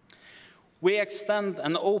 We extend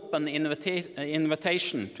an open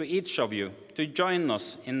invitation to each of you to join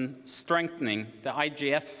us in strengthening the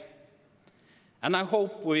IGF, and I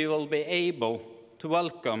hope we will be able to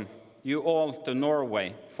welcome you all to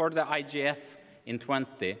Norway for the IGF in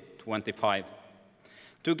 2025.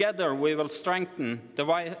 Together, we will strengthen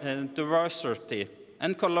diversity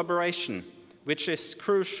and collaboration, which is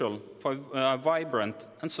crucial for a vibrant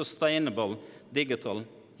and sustainable digital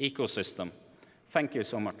ecosystem. Thank you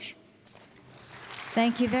so much.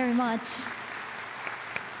 Thank you very much.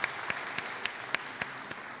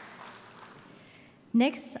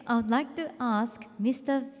 Next, I would like to ask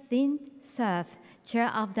Mr. Vint Cerf, Chair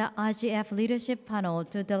of the IGF Leadership Panel,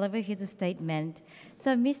 to deliver his statement.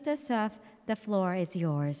 So, Mr. Cerf, the floor is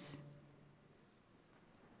yours.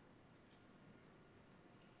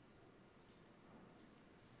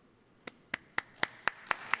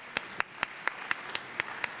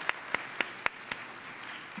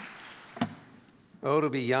 Oh, to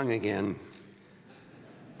be young again.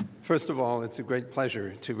 First of all, it's a great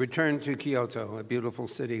pleasure to return to Kyoto, a beautiful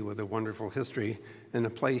city with a wonderful history, and a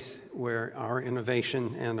place where our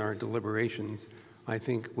innovation and our deliberations, I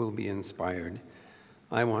think, will be inspired.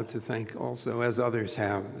 I want to thank also, as others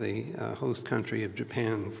have, the host country of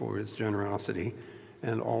Japan for its generosity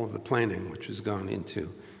and all of the planning which has gone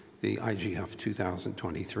into the IGF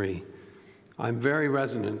 2023. I'm very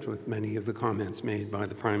resonant with many of the comments made by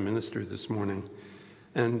the Prime Minister this morning.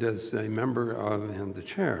 And as a member of and the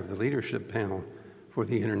chair of the leadership panel for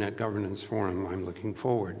the Internet Governance Forum, I'm looking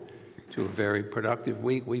forward to a very productive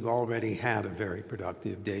week. We've already had a very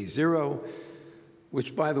productive day zero,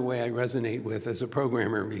 which, by the way, I resonate with as a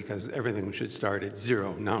programmer because everything should start at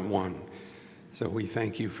 0, not 1. So we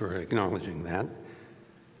thank you for acknowledging that.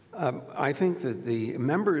 I think that the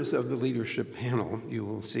members of the leadership panel, you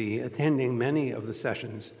will see, attending many of the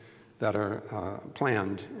sessions that are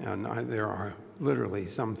planned, and there are literally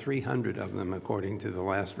some 300 of them, according to the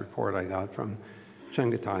last report I got from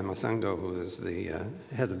Chengetai Masengo, who is the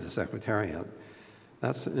head of the Secretariat.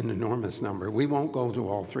 That's an enormous number. We won't go to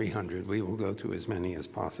all 300. We will go to as many as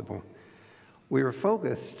possible. We are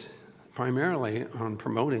focused primarily on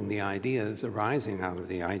promoting the ideas arising out of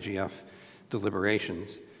the IGF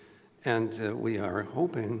deliberations, and we are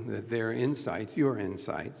hoping that their insights, your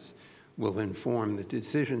insights, will inform the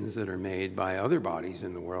decisions that are made by other bodies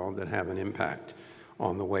in the world that have an impact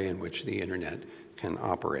on the way in which the Internet can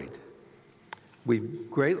operate. We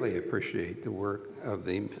greatly appreciate the work of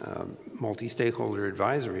the Multi-Stakeholder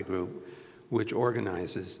Advisory Group, which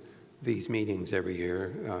organizes these meetings every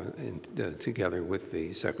year together with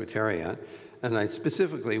the Secretariat. And I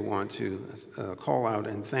specifically want to call out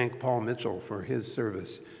and thank Paul Mitchell for his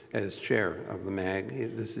service as chair of the MAG.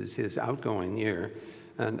 This is his outgoing year.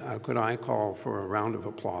 And could I call for a round of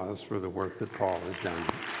applause for the work that Paul has done?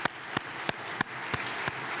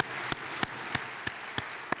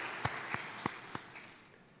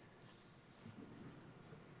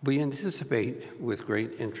 We anticipate with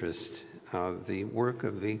great interest the work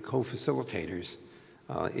of the co-facilitators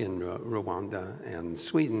in Rwanda and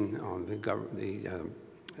Sweden on the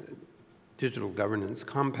Digital Governance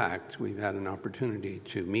Compact. We've had an opportunity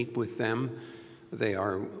to meet with them. They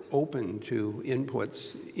are open to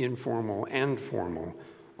inputs, informal and formal,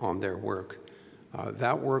 on their work.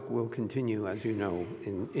 That work will continue, as you know,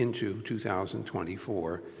 into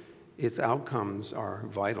 2024. Its outcomes are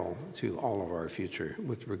vital to all of our future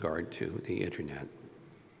with regard to the Internet.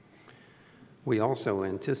 We also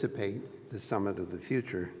anticipate the Summit of the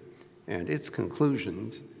Future and its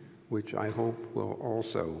conclusions, which I hope will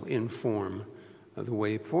also inform the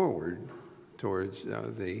way forward towards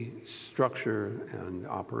the structure and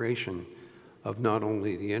operation of not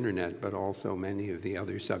only the internet, but also many of the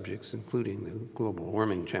other subjects, including the global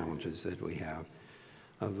warming challenges that we have.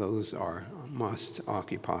 Those must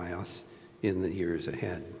occupy us in the years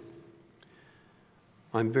ahead.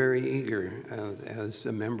 I'm very eager, as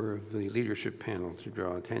a member of the leadership panel, to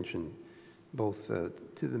draw attention both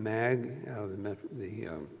to the MAG, the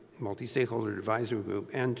Multi-Stakeholder Advisory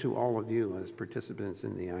Group, and to all of you as participants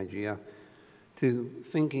in the IGF, to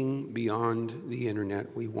thinking beyond the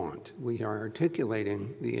internet we want. We are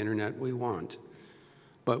articulating the internet we want,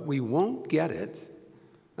 but we won't get it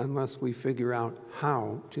unless we figure out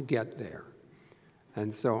how to get there.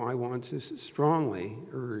 And so I want to strongly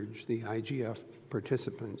urge the IGF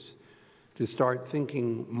participants to start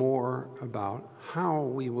thinking more about how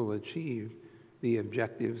we will achieve the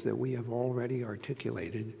objectives that we have already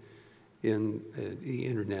articulated in the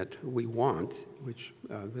internet we want, which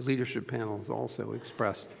the leadership panel has also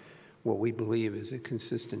expressed what we believe is a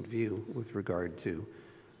consistent view with regard to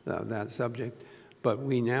that subject. But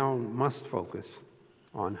we now must focus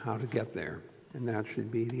on how to get there, and that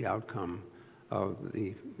should be the outcome of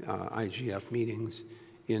the IGF meetings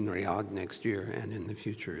in Riyadh next year and in the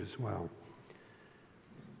future as well.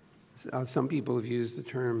 Some people have used the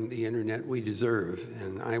term the internet we deserve,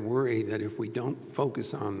 and I worry that if we don't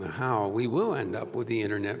focus on the how, we will end up with the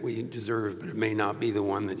internet we deserve, but it may not be the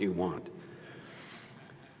one that you want.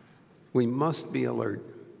 We must be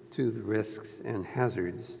alert to the risks and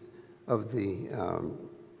hazards of the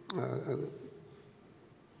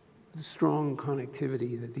strong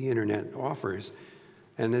connectivity that the internet offers.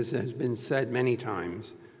 And as has been said many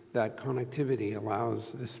times, that connectivity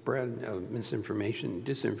allows the spread of misinformation,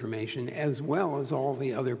 disinformation, as well as all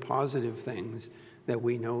the other positive things that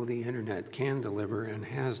we know the internet can deliver and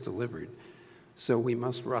has delivered. So we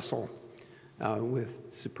must wrestle with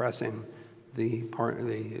suppressing the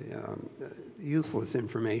useless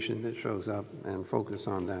information that shows up and focus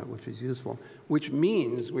on that which is useful, which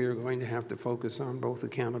means we are going to have to focus on both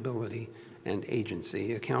accountability and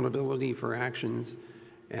agency. Accountability for actions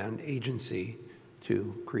and agency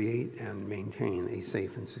to create and maintain a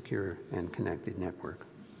safe and secure and connected network.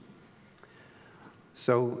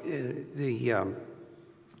 So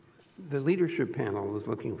the leadership panel is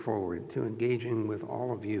looking forward to engaging with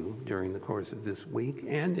all of you during the course of this week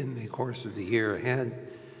and in the course of the year ahead.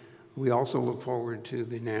 We also look forward to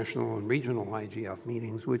the national and regional IGF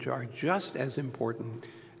meetings, which are just as important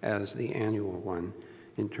as the annual one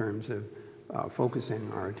in terms of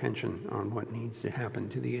focusing our attention on what needs to happen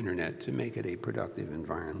to the internet to make it a productive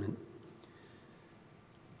environment.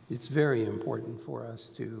 It's very important for us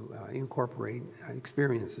to incorporate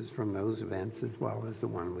experiences from those events as well as the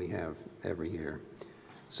one we have every year.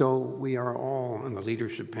 So we are all on the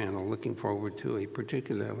leadership panel looking forward to a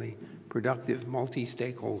particularly productive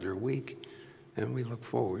multi-stakeholder week, and we look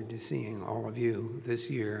forward to seeing all of you this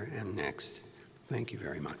year and next. Thank you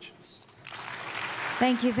very much.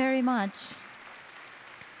 Thank you very much.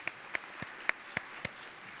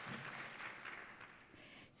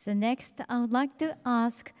 So next, I would like to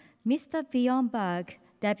ask Mr. Bjorn Berg,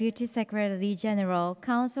 Deputy Secretary General,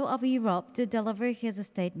 Council of Europe, to deliver his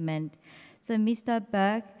statement. So Mr.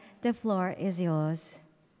 Berg, the floor is yours.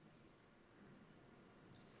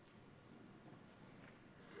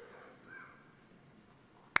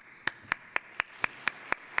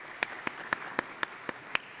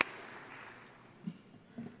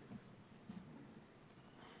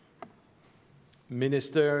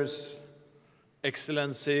 Ministers,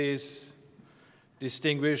 Excellencies,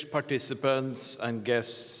 distinguished participants and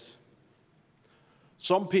guests.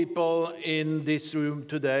 Some people in this room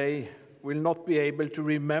today will not be able to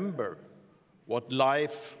remember what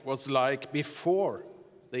life was like before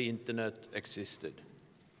the internet existed.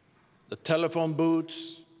 The telephone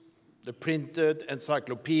booths, the printed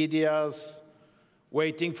encyclopedias,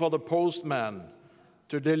 waiting for the postman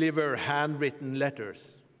to deliver handwritten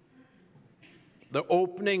letters. The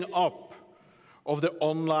opening up of the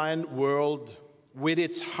online world with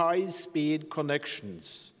its high-speed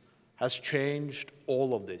connections has changed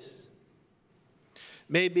all of this.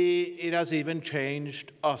 Maybe it has even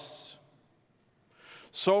changed us.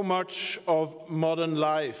 So much of modern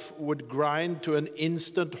life would grind to an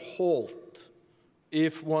instant halt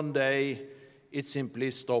if one day it simply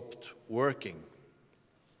stopped working.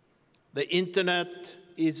 The internet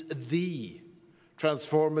is the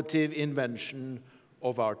transformative invention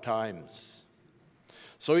of our times.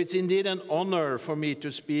 So it's indeed an honor for me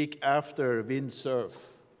to speak after Windsurf.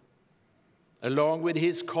 Along with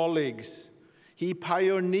his colleagues, he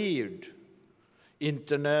pioneered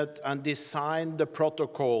internet and designed the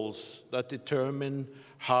protocols that determine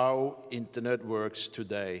how Internet works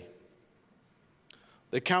today.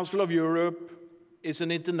 The Council of Europe is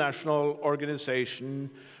an international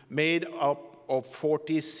organization made up of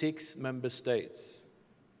 46 member states.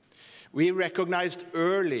 We recognized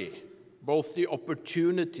early both the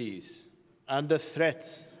opportunities and the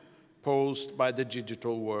threats posed by the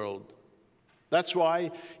digital world. That's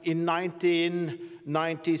why in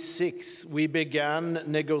 1996 we began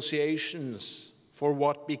negotiations for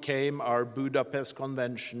what became our Budapest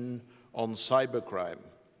Convention on Cybercrime.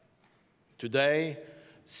 Today,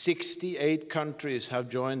 68 countries have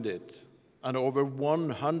joined it, and over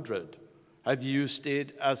 100 have used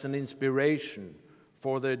it as an inspiration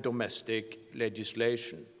for their domestic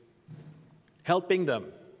legislation, helping them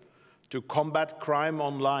to combat crime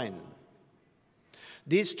online.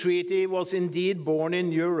 This treaty was indeed born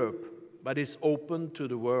in Europe, but is open to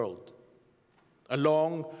the world,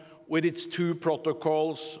 along with its two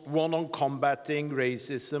protocols, one on combating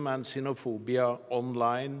racism and xenophobia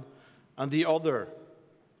online, and the other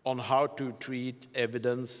on how to treat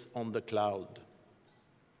evidence on the cloud.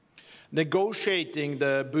 Negotiating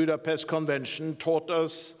the Budapest Convention taught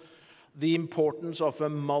us the importance of a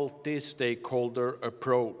multi-stakeholder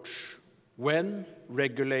approach when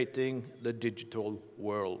regulating the digital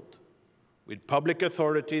world, with public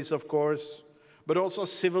authorities, of course, but also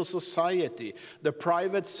civil society, the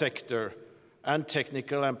private sector, and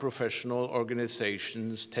technical and professional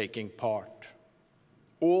organizations taking part.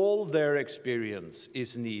 All their experience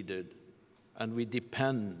is needed, and we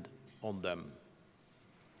depend on them.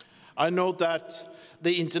 I note that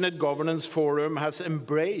the Internet Governance Forum has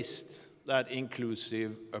embraced that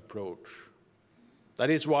inclusive approach. That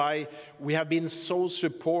is why we have been so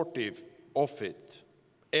supportive of it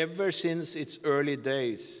ever since its early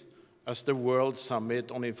days as the World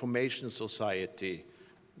Summit on Information Society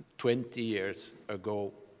 20 years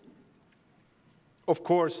ago. Of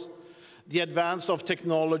course, the advance of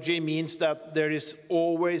technology means that there is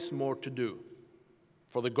always more to do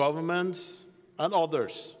for the governments and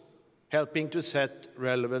others, helping to set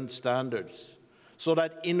relevant standards so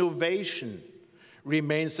that innovation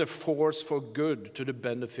remains a force for good to the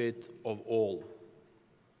benefit of all.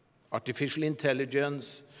 Artificial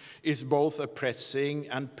intelligence is both a pressing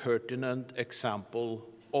and pertinent example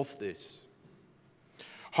of this.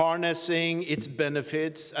 Harnessing its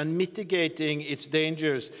benefits and mitigating its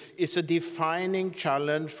dangers is a defining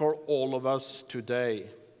challenge for all of us today.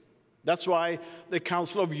 That's why the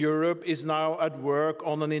Council of Europe is now at work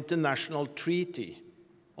on an international treaty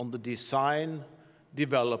on the design,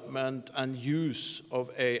 development, and use of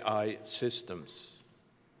AI systems.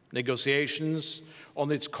 Negotiations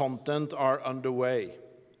on its content are underway.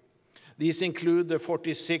 These include the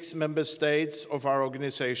 46 member states of our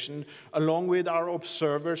organization, along with our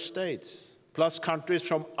observer states, plus countries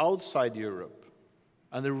from outside Europe,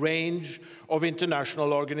 and a range of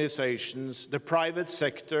international organizations, the private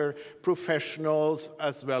sector, professionals,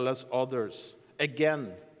 as well as others.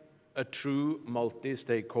 Again, a true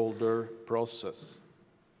multi-stakeholder process.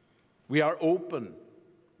 We are open,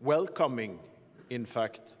 welcoming, in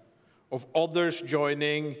fact, of others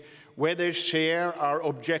joining where they share our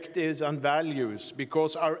objectives and values,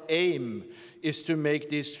 because our aim is to make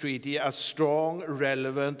this treaty as strong,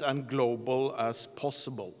 relevant, and global as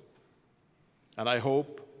possible. And I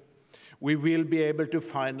hope we will be able to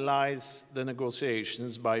finalize the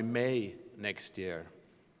negotiations by May next year.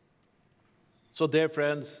 So, dear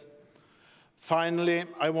friends, finally,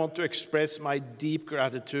 I want to express my deep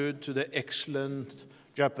gratitude to the excellent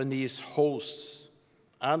Japanese hosts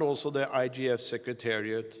and also the IGF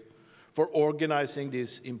Secretariat for organizing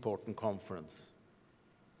this important conference.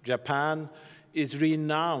 Japan is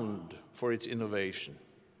renowned for its innovation,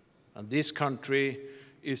 and this country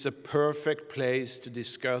is a perfect place to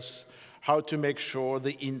discuss how to make sure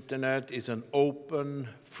the Internet is an open,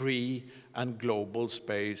 free, and global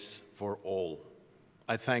space for all.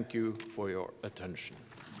 I thank you for your attention.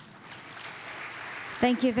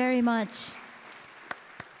 Thank you very much.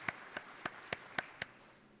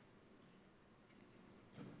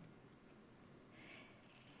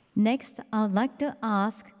 Next, I would like to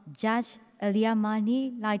ask Judge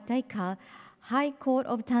Eliamani Laitaika, High Court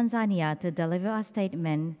of Tanzania, to deliver a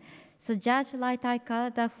statement. So, Judge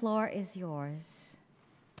Laitaika, the floor is yours.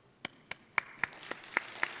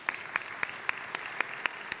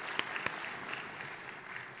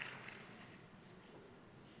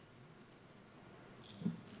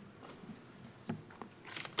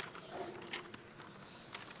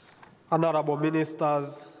 Honorable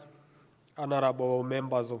Ministers, honorable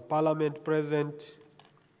members of Parliament present,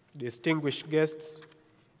 distinguished guests,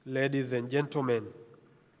 ladies and gentlemen,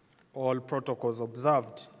 all protocols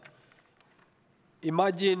observed.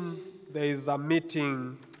 Imagine there is a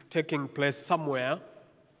meeting taking place somewhere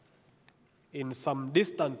in some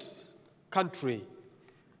distant country,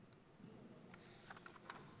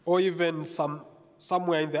 or even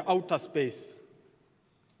somewhere in the outer space,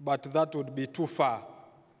 but that would be too far.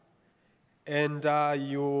 And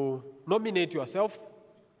you nominate yourself,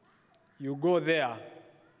 you go there,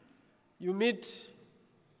 you meet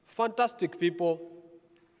fantastic people,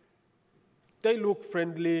 they look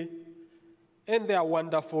friendly, and they are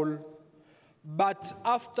wonderful. But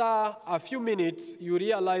after a few minutes, you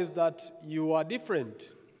realize that you are different.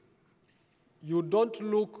 You don't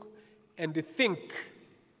look and think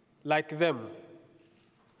like them.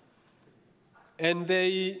 And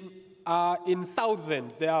they are in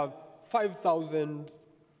thousands. There are 5,000,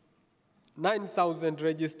 9,000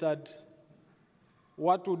 registered.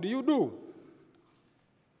 What would you do?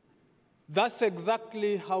 That's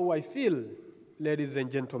exactly how I feel, ladies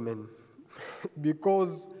and gentlemen,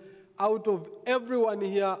 because out of everyone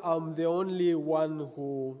here, I'm the only one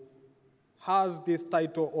who has this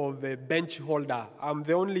title of a bench holder. I'm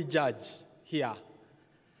the only judge here.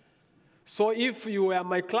 So if you were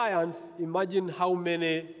my clients, imagine how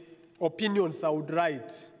many opinions I would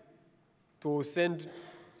write to send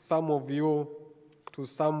some of you to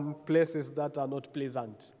some places that are not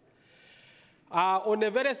pleasant. On a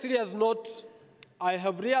very serious note, I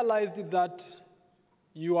have realized that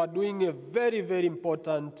you are doing a very, very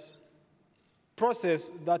important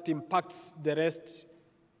process that impacts the rest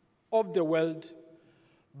of the world,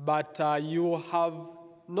 but you have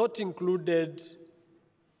not included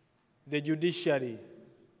the judiciary.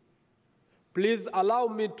 Please allow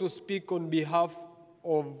me to speak on behalf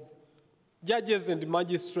of judges and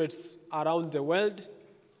magistrates around the world,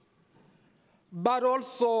 but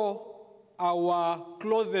also our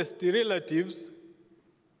closest relatives,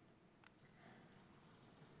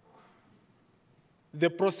 the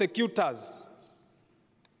prosecutors.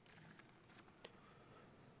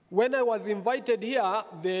 When I was invited here,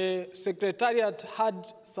 the Secretariat had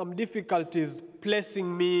some difficulties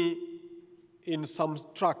placing me in some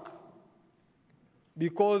track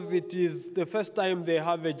because it is the first time they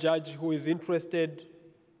have a judge who is interested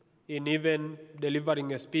in even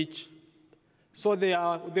delivering a speech. So they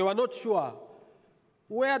were not sure,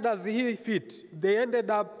 where does he fit? They ended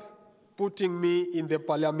up putting me in the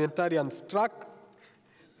parliamentarian's track.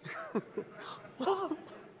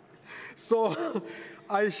 So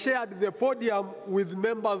I shared the podium with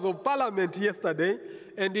members of parliament yesterday,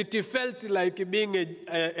 and it felt like being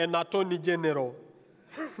an attorney general.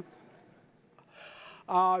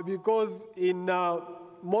 Because in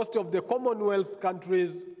most of the Commonwealth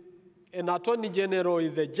countries, an attorney general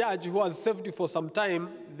is a judge who has served for some time,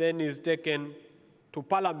 then is taken to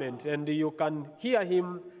parliament, and you can hear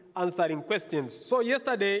him answering questions. So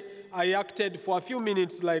yesterday, I acted for a few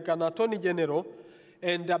minutes like an attorney general,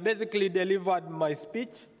 and basically delivered my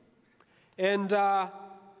speech. And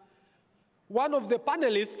one of the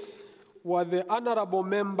panelists was the Honorable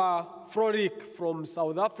Member Frorik from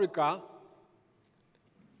South Africa,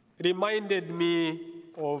 reminded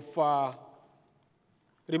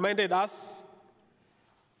us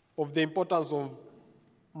of the importance of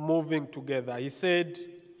moving together. He said,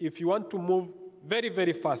 if you want to move very,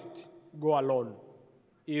 very fast, go alone.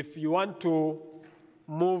 If you want to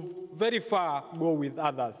move very far, go with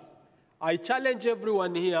others. I challenge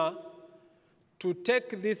everyone here to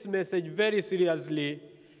take this message very seriously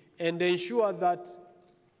and ensure that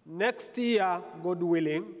next year, God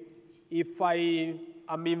willing, if I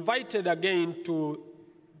am invited again to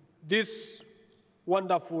this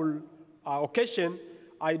wonderful occasion,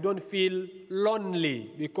 I don't feel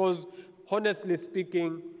lonely, because honestly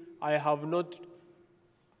speaking, I have not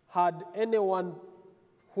had anyone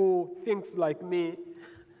who thinks like me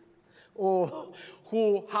or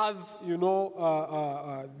who has,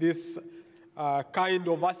 this kind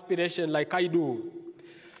of aspiration like I do.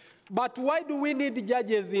 But why do we need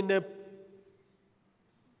judges in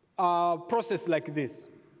a process like this?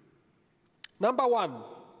 Number one,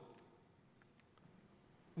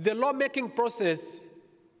 the lawmaking process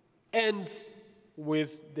ends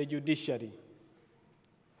with the judiciary.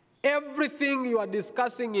 Everything you are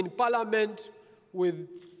discussing in Parliament with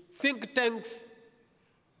think tanks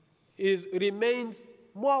remains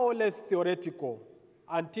more or less theoretical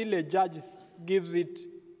until a judge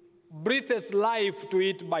breathes life to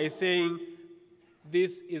it by saying,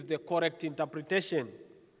 this is the correct interpretation.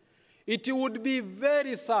 It would be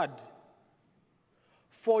very sad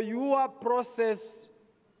for your process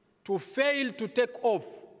to fail to take off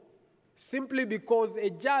simply because a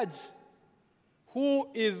judge who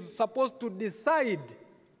is supposed to decide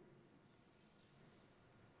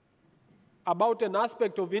about an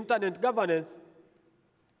aspect of internet governance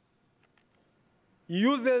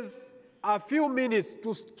uses a few minutes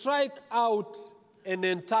to strike out an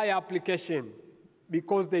entire application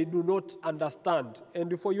because they do not understand.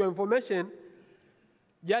 And for your information,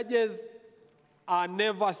 judges are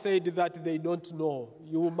never said that they don't know.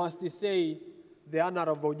 You must say the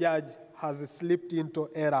honorable judge has slipped into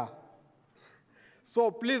error.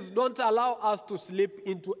 So please don't allow us to slip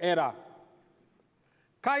into error.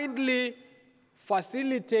 Kindly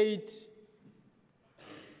facilitate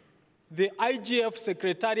the IGF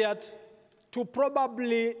Secretariat to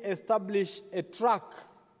probably establish a track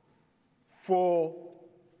for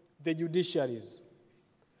the judiciaries.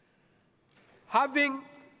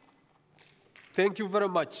 Thank you very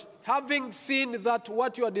much. Having seen that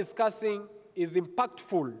what you are discussing is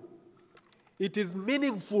impactful, it is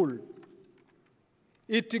meaningful,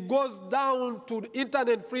 it goes down to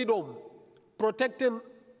internet freedom, protecting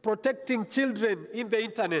children in the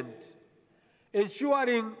internet,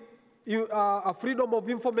 ensuring a freedom of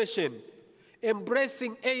information,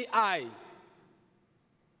 embracing AI,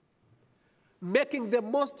 making the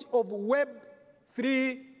most of Web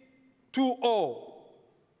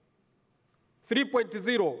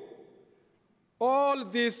 3.0. All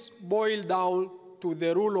this boils down to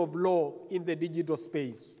the rule of law in the digital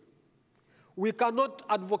space. We cannot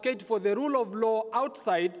advocate for the rule of law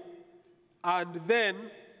outside and then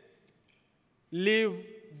leave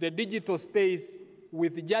the digital space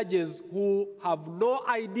with judges who have no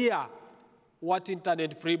idea what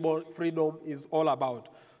internet freedom is all about.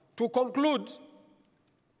 To conclude,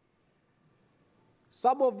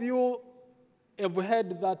 some of you have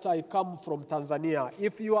heard that I come from Tanzania.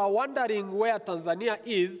 If you are wondering where Tanzania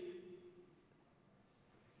is,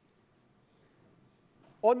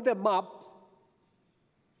 on the map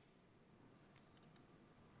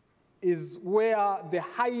is where the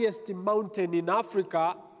highest mountain in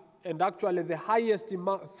Africa, and actually the highest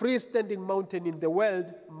freestanding mountain in the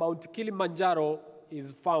world, Mount Kilimanjaro,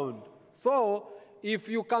 is found. So, if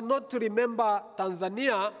you cannot remember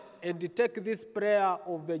Tanzania and take this prayer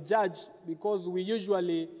of the judge, because we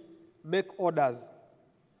usually make orders,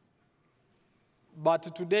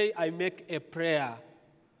 but today I make a prayer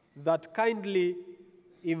that kindly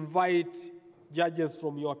invite judges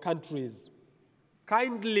from your countries.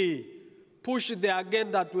 Kindly push the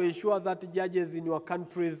agenda to ensure that judges in your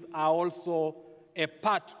countries are also a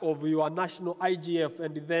part of your national IGF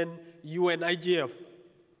and then UN IGF.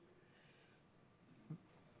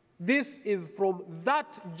 This is from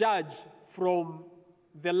that judge from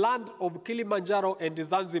the land of Kilimanjaro and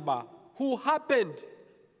Zanzibar, who happened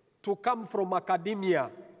to come from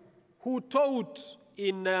academia, who taught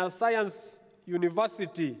in science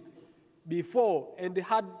university before and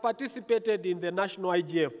had participated in the national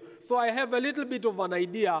IGF. So I have a little bit of an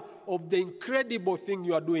idea of the incredible thing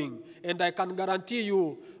you are doing. And I can guarantee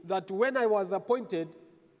you that when I was appointed,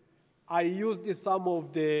 I used some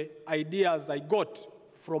of the ideas I got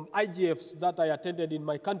from IGFs that I attended in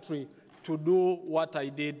my country to do what I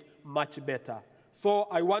did much better. So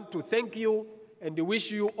I want to thank you and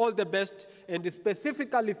wish you all the best, and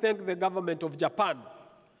specifically thank the government of Japan.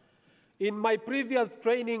 In my previous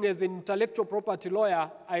training as an intellectual property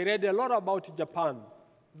lawyer, I read a lot about Japan.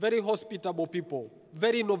 Very hospitable people,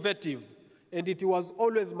 very innovative, and it was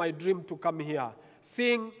always my dream to come here.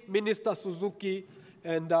 Seeing Minister Suzuki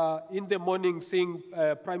and in the morning seeing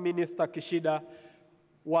Prime Minister Kishida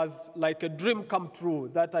was like a dream come true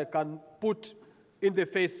that I can put in the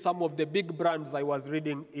face some of the big brands I was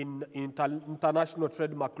reading in international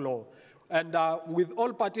trademark law. And with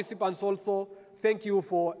all participants also, thank you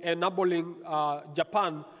for enabling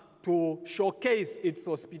Japan to showcase its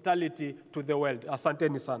hospitality to the world.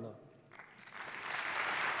 Asanteni sana.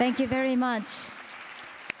 Thank you very much.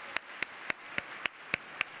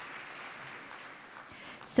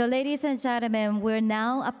 So, ladies and gentlemen, we're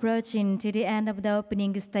now approaching to the end of the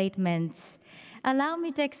opening statements. Allow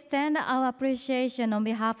me to extend our appreciation on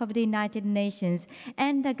behalf of the United Nations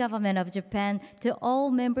and the government of Japan to all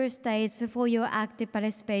member states for your active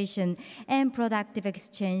participation and productive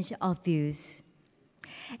exchange of views.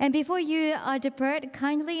 And before you depart,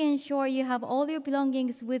 kindly ensure you have all your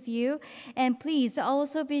belongings with you, and please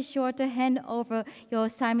also be sure to hand over your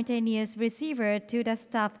simultaneous receiver to the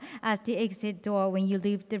staff at the exit door when you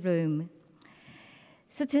leave the room.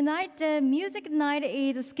 So tonight, the music night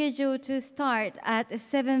is scheduled to start at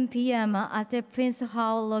 7 p.m. at the Prince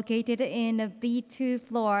Hall located in the B2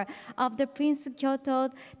 floor of the Prince Kyoto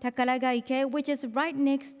Takaragaike, which is right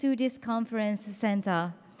next to this conference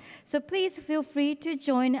center. So please feel free to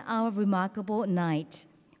join our remarkable night.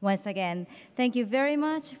 Once again, thank you very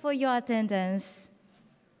much for your attendance.